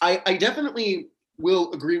I definitely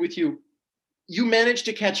will agree with you. You managed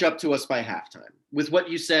to catch up to us by halftime with what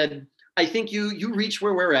you said. I think you reach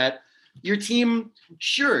where we're at. Your team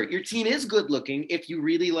is good looking if you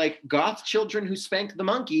really like goth children who spank the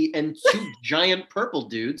monkey and two giant purple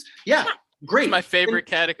dudes. Yeah, great. It's my favorite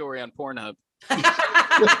category on Pornhub.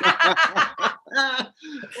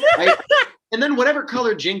 And then whatever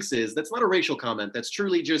color Jinx is, that's not a racial comment. That's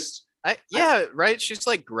truly just... right? She's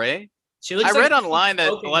gray. She looks I like read online that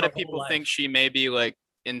a lot of her whole people life. think she may be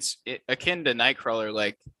akin to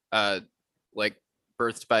Nightcrawler,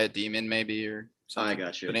 birthed by a demon maybe or something. I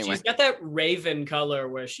got you. But anyway. She's got that raven color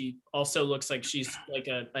where she also looks like she's like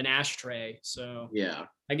an ashtray. So yeah,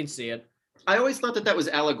 I can see it. I always thought that was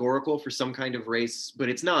allegorical for some kind of race, but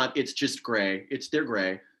it's not. It's just gray. They're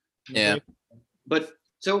gray. Yeah. But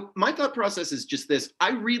so my thought process is just this.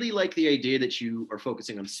 I really like the idea that you are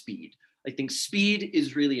focusing on speed. I think speed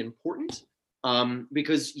is really important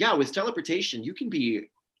because, with teleportation, you can be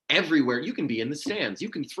everywhere. You can be in the stands. You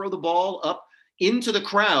can throw the ball up into the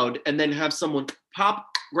crowd and then have someone pop,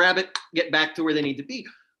 grab it, get back to where they need to be.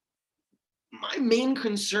 My main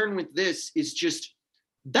concern with this is just,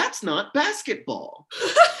 that's not basketball.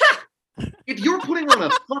 If you're putting on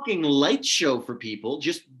a fucking light show for people,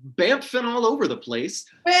 just bamfing all over the place,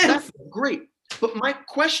 that's great. But my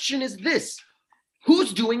question is this.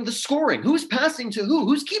 Who's doing the scoring? Who's passing to who?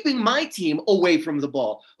 Who's keeping my team away from the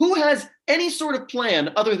ball? Who has any sort of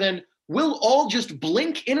plan other than we'll all just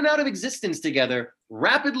blink in and out of existence together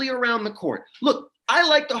rapidly around the court? Look, I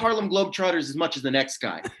like the Harlem Globetrotters as much as the next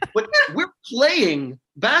guy, but we're playing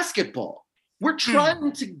basketball. We're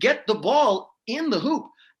trying to get the ball in the hoop.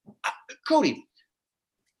 Cody,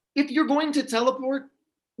 if you're going to teleport,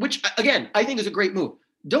 which again, I think is a great move,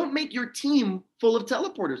 don't make your team full of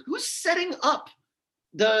teleporters. Who's setting up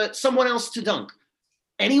someone else to dunk?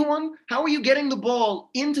 Anyone? How are you getting the ball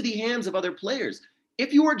into the hands of other players?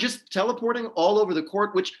 If you are just teleporting all over the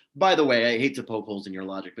court, which, by the way, I hate to poke holes in your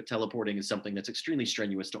logic, but teleporting is something that's extremely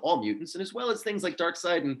strenuous to all mutants, and as well as things like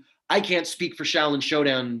Darkseid, and I can't speak for Shaolin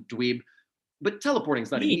Showdown, dweeb, but teleporting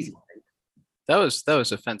is not an easy thing. That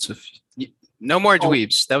was offensive. No more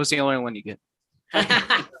dweebs. That was the only one you get.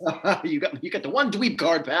 you got the one dweeb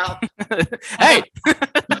card, pal. Hey!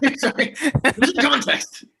 Sorry. There's a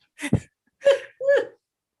context.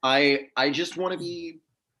 I just want to be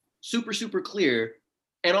super, super clear.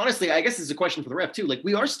 And honestly, I guess it's a question for the ref too.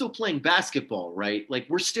 We are still playing basketball, right?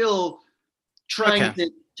 We're still trying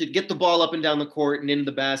to get the ball up and down the court and into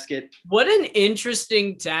the basket. What an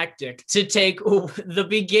interesting tactic to take the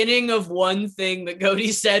beginning of one thing that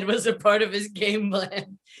Cody said was a part of his game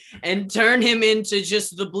plan and turn him into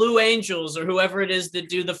just the Blue Angels or whoever it is that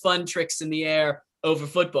do the fun tricks in the air over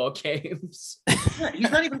football games. Yeah,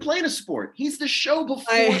 he's not even playing a sport. He's the show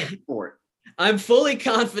before the sport. I'm fully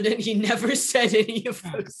confident he never said any of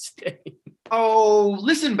those things. Oh,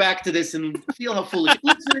 listen back to this and feel how foolish.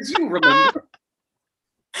 Listeners, you remember.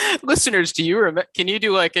 Listeners, do you remember? Can you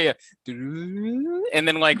do a and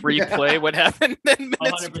then replay what happened 10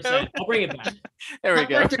 minutes 100%. ago? I'll bring it back. There we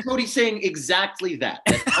go. Back to Cody saying exactly that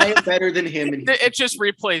I am better than him. And It just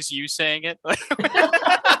replays you saying it.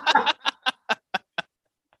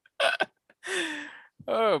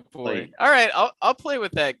 Oh boy. All right, I'll play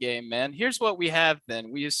with that game, man. Here's what we have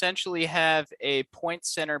then. We essentially have a point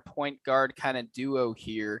center, point guard kind of duo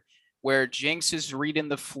here. where Jinx is reading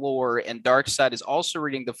the floor and Darkseid is also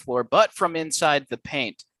reading the floor, but from inside the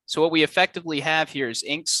paint. So what we effectively have here is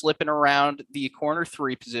Ink slipping around the corner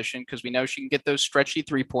 3 position because we know she can get those stretchy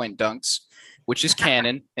 3-point dunks, which is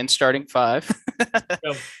canon in starting 5.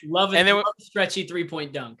 So, love stretchy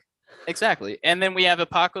 3-point dunk. Exactly. And then we have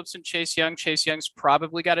Apocalypse and Chase Young. Chase Young's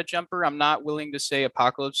probably got a jumper. I'm not willing to say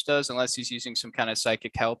Apocalypse does unless he's using some kind of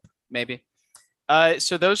psychic help, maybe.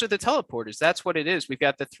 So those are the teleporters. That's what it is. We've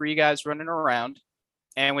got the 3 guys running around,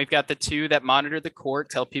 and we've got the 2 that monitor the court,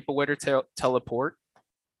 tell people where to teleport.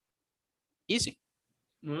 Easy.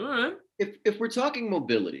 All right. If we're talking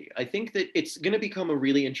mobility, I think that it's going to become a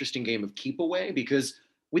really interesting game of keep away because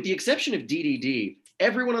with the exception of DDD,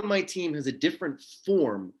 everyone on my team has a different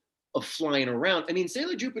form of flying around. I mean,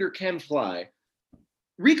 Sailor Jupiter can fly.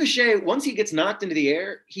 Ricochet, once he gets knocked into the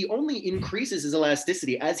air, he only increases his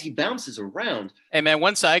elasticity as he bounces around. Hey, man,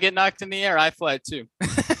 once I get knocked in the air, I fly too.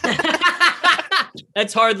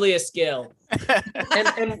 That's hardly a skill.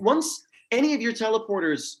 And once any of your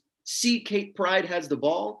teleporters see Kate Pride has the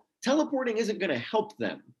ball, teleporting isn't going to help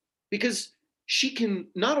them because she can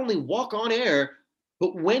not only walk on air,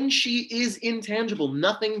 but when she is intangible,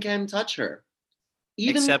 nothing can touch her.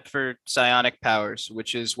 Except for psionic powers,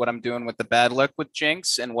 which is what I'm doing with the bad luck with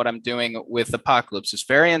Jinx and what I'm doing with Apocalypse. It's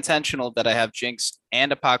very intentional that I have Jinx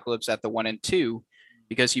and Apocalypse at the 1 and 2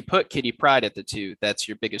 because you put Kitty Pryde at the 2. That's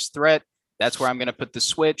your biggest threat. That's where I'm going to put the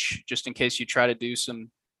switch just in case you try to do some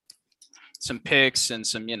picks and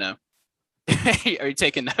some, Are you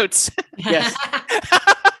taking notes? Yes.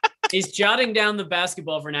 He's jotting down the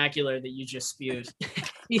basketball vernacular that you just spewed.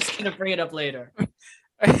 He's going to bring it up later.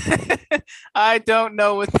 I don't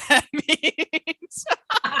know what that means.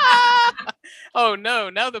 Oh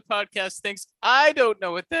no, now the podcast thinks I don't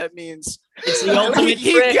know what that means. It's the ultimate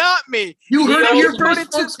He trick. got me. You heard it here put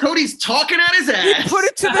first, folks. Cody's talking at his He ass. put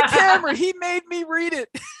it to the camera. He made me read it.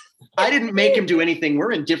 I didn't make him do anything.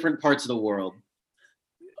 We're in different parts of the world.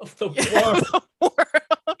 Of the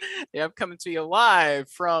world. Yeah, I'm coming to you live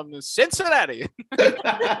from Cincinnati.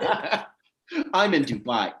 I'm in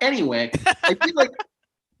Dubai. Anyway, I feel like,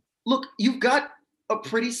 look, you've got a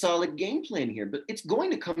pretty solid game plan here, but it's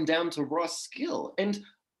going to come down to raw skill. And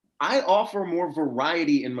I offer more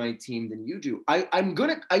variety in my team than you do. I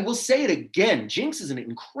will say it again. Jinx is an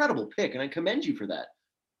incredible pick, and I commend you for that.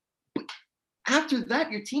 But after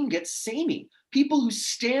that, your team gets samey. People who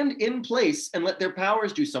stand in place and let their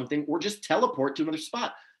powers do something or just teleport to another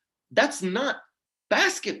spot. That's not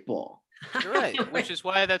basketball. You're right, which is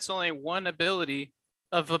why that's only one ability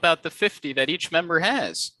of about the 50 that each member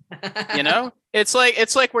has. It's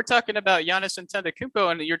like we're talking about Giannis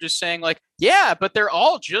Antetokounmpo, and you're just saying like, yeah, but they're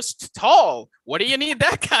all just tall. What do you need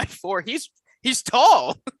that guy for? He's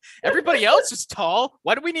tall. Everybody else is tall.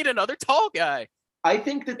 Why do we need another tall guy? I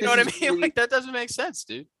think that You know what I mean? Really, like that doesn't make sense,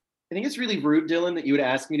 dude. I think it's really rude, Dylan, that you would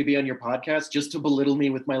ask me to be on your podcast just to belittle me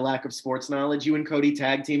with my lack of sports knowledge. You and Cody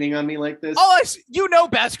tag teaming on me like this.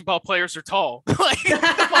 Basketball players are tall. Like,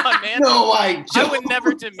 come on, man. No, I would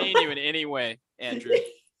never demean you in any way, Andrew.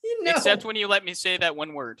 Except when you let me say that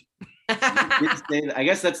one word. I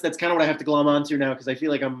guess that's kind of what I have to glom onto now because I feel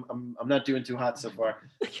like I'm not doing too hot so far.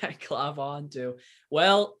 I glob onto.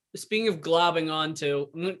 Well, speaking of globbing onto,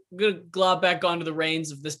 I'm gonna glob back onto the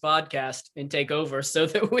reins of this podcast and take over so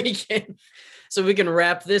that we can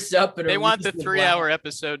wrap this up. They want the 3-hour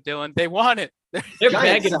episode, Dylan. They want it. They're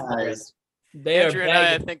begging for it. Andrew and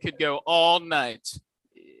I think could go all night.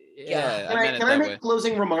 Yeah. Can I make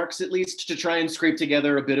closing remarks at least to try and scrape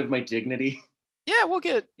together a bit of my dignity? Yeah, we'll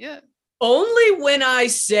get. Yeah. Only when I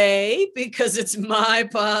say, because it's my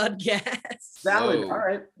podcast. Valid. All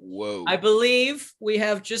right. Whoa. I believe we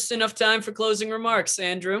have just enough time for closing remarks.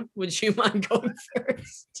 Andrew, would you mind going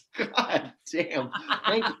first? God damn.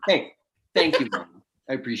 Thank you. Hey, thank you, Mom.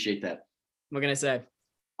 I appreciate that. What can I say?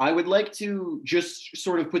 I would like to just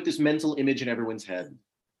sort of put this mental image in everyone's head.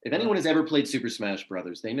 If anyone has ever played Super Smash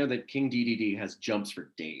Brothers, they know that King DDD has jumps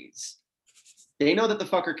for days. They know that the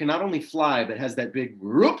fucker can not only fly, but has that big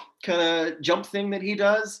whoop kind of jump thing that he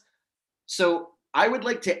does. So I would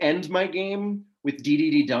like to end my game with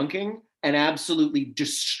DDD dunking and absolutely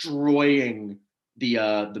destroying the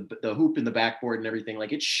hoop in the backboard and everything.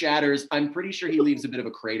 Like it shatters. I'm pretty sure he leaves a bit of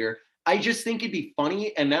a crater. I just think it'd be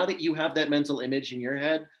funny. And now that you have that mental image in your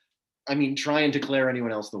head, I mean, try and declare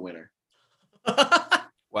anyone else the winner.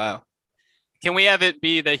 Wow. Can we have it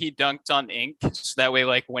be that he dunked on ink? So that way,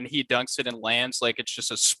 like when he dunks it and lands, like it's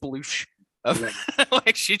just a sploosh of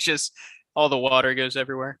like all the water goes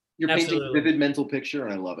everywhere. You're painting a vivid mental picture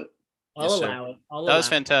and I love it. I'll allow it. That was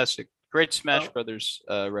fantastic. Great Smash Brothers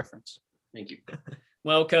reference. Thank you.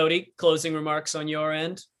 Well, Cody, closing remarks on your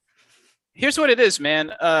end? Here's what it is,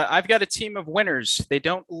 man. I've got a team of winners. They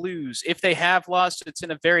don't lose. If they have lost, it's in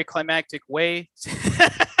a very climactic way.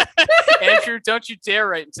 Andrew, don't you dare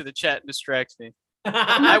write into the chat and distract me.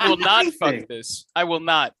 I will not fuck this. I will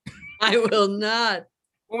not. I will not.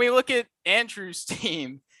 When we look at Andrew's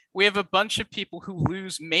team, we have a bunch of people who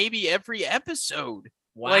lose maybe every episode.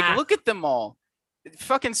 Wow. Like, look at them all.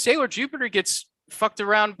 Fucking Sailor Jupiter gets fucked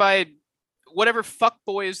around by whatever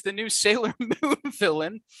fuckboy is the new Sailor Moon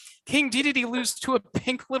villain. King Dedede loses to a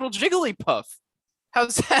pink little Jigglypuff.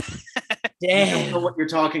 How's that? Damn. You don't know what you're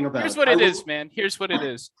talking about. Here's what it is, man. Here's what it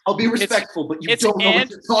is. I'll be respectful, but you don't know what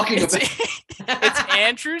you're talking about. It's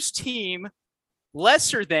Andrew's team,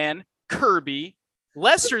 lesser than Kirby,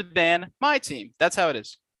 lesser than my team. That's how it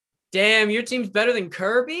is. Damn, your team's better than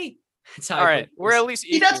Kirby? That's how all right, we're at least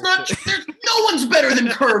equal. That's not true. No one's better than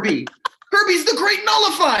Kirby. Kirby's the great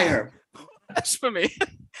nullifier. That's for me.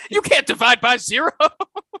 You can't divide by 0.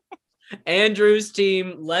 Andrew's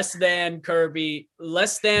team less than Kirby,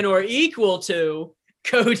 less than or equal to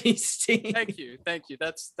Cody's team. Thank you.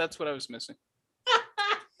 That's what I was missing.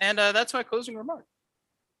 And that's my closing remark.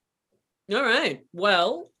 All right.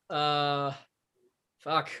 Well,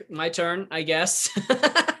 fuck, my turn, I guess.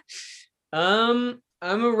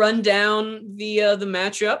 I'm gonna run down the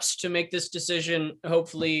matchups to make this decision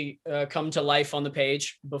hopefully come to life on the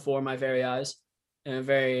page before my very eyes.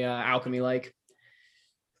 Very alchemy-like.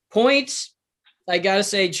 Points, I gotta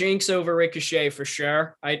say Jinx over Ricochet for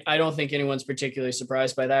sure. I don't think anyone's particularly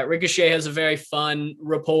surprised by that. Ricochet has a very fun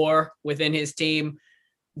rapport within his team,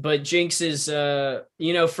 but Jinx is,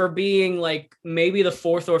 for being like maybe the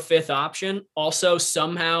 4th or 5th option, also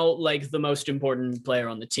somehow like the most important player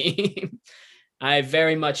on the team. I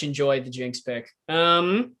very much enjoyed the Jinx pick.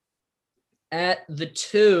 At the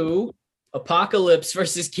 2, Apocalypse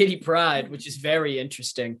versus Kitty Pryde, which is very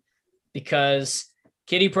interesting because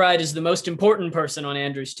Kitty Pryde is the most important person on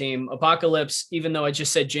Andrew's team. Apocalypse, even though I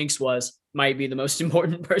just said Jinx might be the most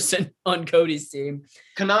important person on Cody's team.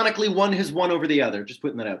 Canonically, one has won over the other. Just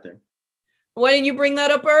putting that out there. Why didn't you bring that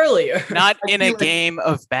up earlier? Not in a game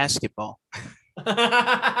of basketball.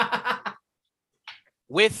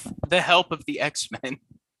 With the help of the X-Men.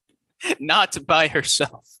 Not by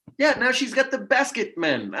herself. Yeah, now she's got the basket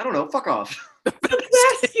men. I don't know. Fuck off.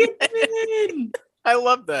 Basket men. I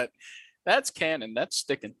love that. That's canon. That's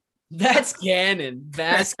sticking. That's canon.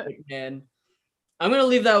 Basket man. I'm going to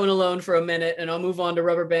leave that one alone for a minute, and I'll move on to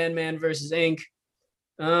Rubber Band Man versus Ink.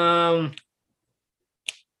 As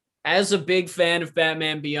a big fan of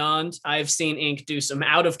Batman Beyond, I've seen Ink do some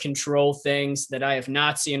out-of-control things that I have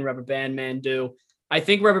not seen Rubber Band Man do. I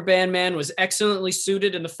think Rubber Band Man was excellently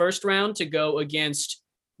suited in the first round to go against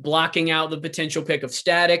blocking out the potential pick of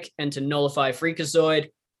Static and to nullify Freakazoid.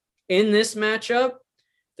 In this matchup,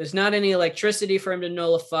 there's not any electricity for him to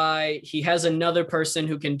nullify. He has another person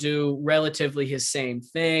who can do relatively his same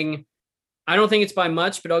thing. I don't think it's by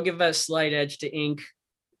much, but I'll give that slight edge to Ink.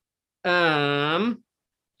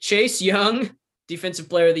 Chase Young, Defensive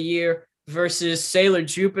Player of the Year, versus Sailor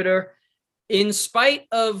Jupiter. In spite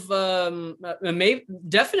of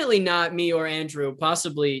definitely not me or Andrew,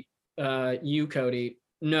 possibly you, Cody,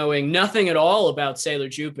 knowing nothing at all about Sailor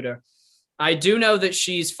Jupiter, I do know that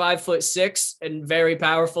she's 5'6" and very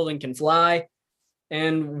powerful and can fly.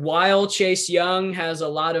 And while Chase Young has a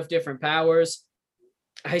lot of different powers,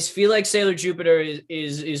 I feel like Sailor Jupiter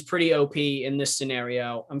is pretty OP in this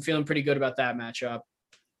scenario. I'm feeling pretty good about that matchup.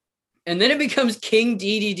 And then it becomes King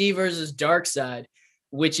Dedede versus Darkseid,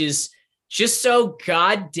 which is just so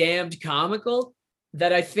goddamned comical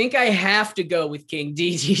that I think I have to go with King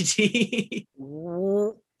Dedede.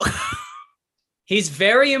 He's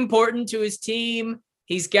very important to his team.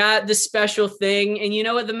 He's got the special thing. And you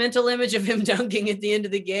know what? The mental image of him dunking at the end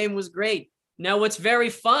of the game was great. Now, what's very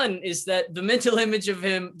fun is that the mental image of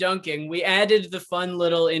him dunking, we added the fun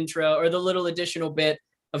little intro or the little additional bit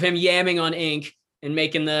of him yamming on Ink and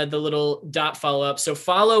making the little dot follow up. So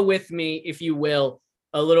follow with me, if you will,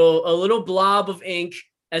 a little blob of ink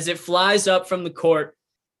as it flies up from the court.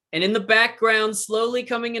 And in the background, slowly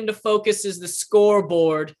coming into focus, is the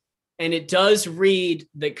scoreboard. And it does read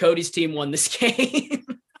that Cody's team won this game.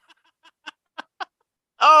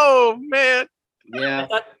 Oh, man. Yeah.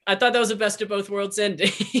 I thought that was a best of both worlds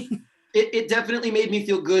ending. It definitely made me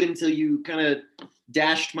feel good until you kind of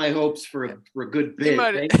dashed my hopes for a good bit.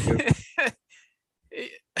 Thank you.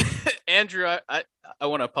 Andrew, I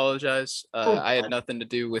want to apologize. I had nothing to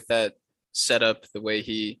do with that setup, the way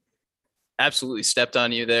he absolutely stepped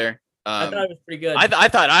on you there. I thought it was pretty good. I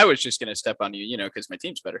thought I was just going to step on you, because my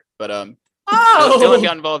team's better. But Oh! Dylan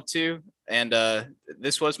got involved too. And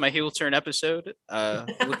this was my heel turn episode.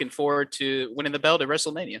 Looking forward to winning the belt at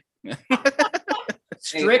WrestleMania.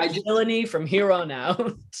 Strict villainy from here on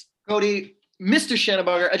out. Cody, Mr.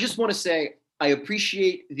 Schenneberger, I just want to say I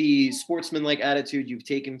appreciate the sportsmanlike attitude you've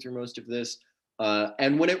taken through most of this.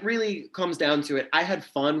 And when it really comes down to it, I had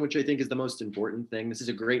fun, which I think is the most important thing. This is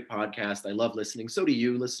a great podcast. I love listening. So do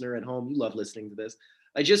you, listener at home. You love listening to this.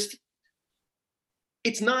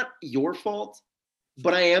 It's not your fault,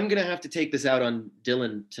 but I am going to have to take this out on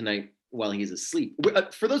Dylan tonight while he's asleep.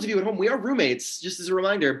 For those of you at home, we are roommates. Just as a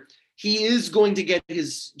reminder, he is going to get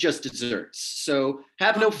his just desserts. So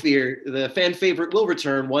have no fear. The fan favorite will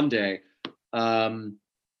return one day. And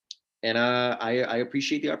I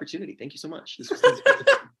appreciate the opportunity. Thank you so much. This was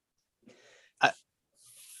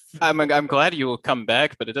I'm glad you will come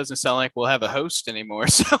back, but it doesn't sound like we'll have a host anymore.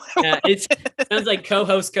 So it sounds like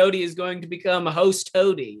co-host Cody is going to become a host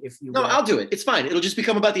Cody. If you no, I'll do it. It's fine. It'll just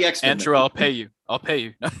become about the X-Men. Andrew, I'll pay you.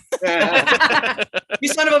 You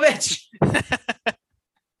son of a bitch.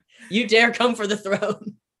 You dare come for the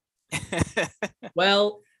throne.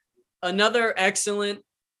 Well, another excellent,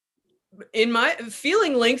 in my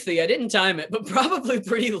feeling lengthy, I didn't time it, but probably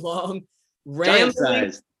pretty long,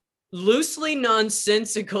 rambling, loosely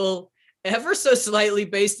nonsensical, ever so slightly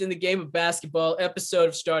based in the game of basketball episode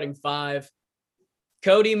of Starting Five.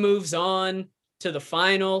 Cody moves on to the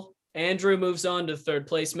final. Andrew moves on to the third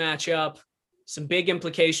place matchup. Some big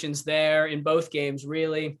implications there in both games,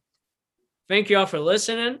 really. Thank you all for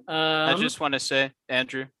listening. I just want to say,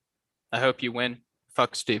 Andrew, I hope you win.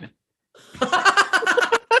 Fuck Steven.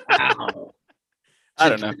 Wow. I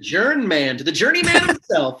don't know. To the journeyman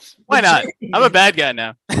himself. Why not? I'm a bad guy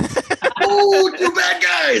now. Oh, two bad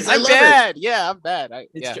guys. I I'm love bad. Yeah, I'm bad. I'm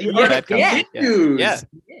bad.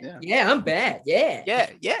 Yeah, I'm bad.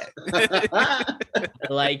 Yeah. I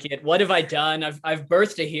like it. What have I done? I've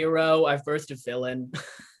birthed a hero. I've birthed a villain.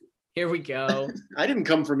 Here we go. I didn't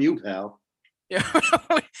come from you, pal. Yeah.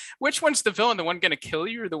 Which one's the villain? The one gonna kill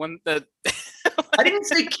you, or the one that? I didn't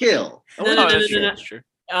say kill. No. That's true.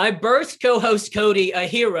 I birthed co-host Cody a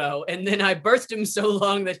hero, and then I birthed him so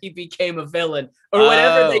long that he became a villain, or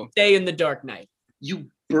whatever they say in The Dark Knight. You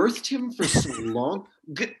birthed him for so long?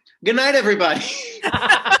 Good night, everybody. Take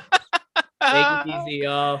it easy,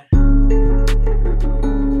 y'all.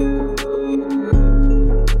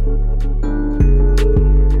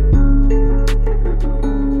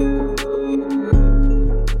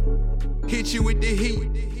 Hit you with the heat.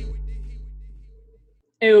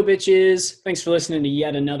 Heyo, bitches. Thanks for listening to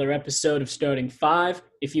yet another episode of Starting Five.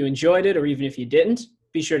 If you enjoyed it, or even if you didn't,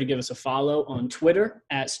 be sure to give us a follow on Twitter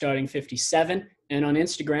at Starting57 and on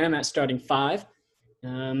Instagram at Starting5.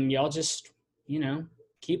 Y'all just,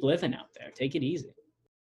 keep living out there. Take it easy.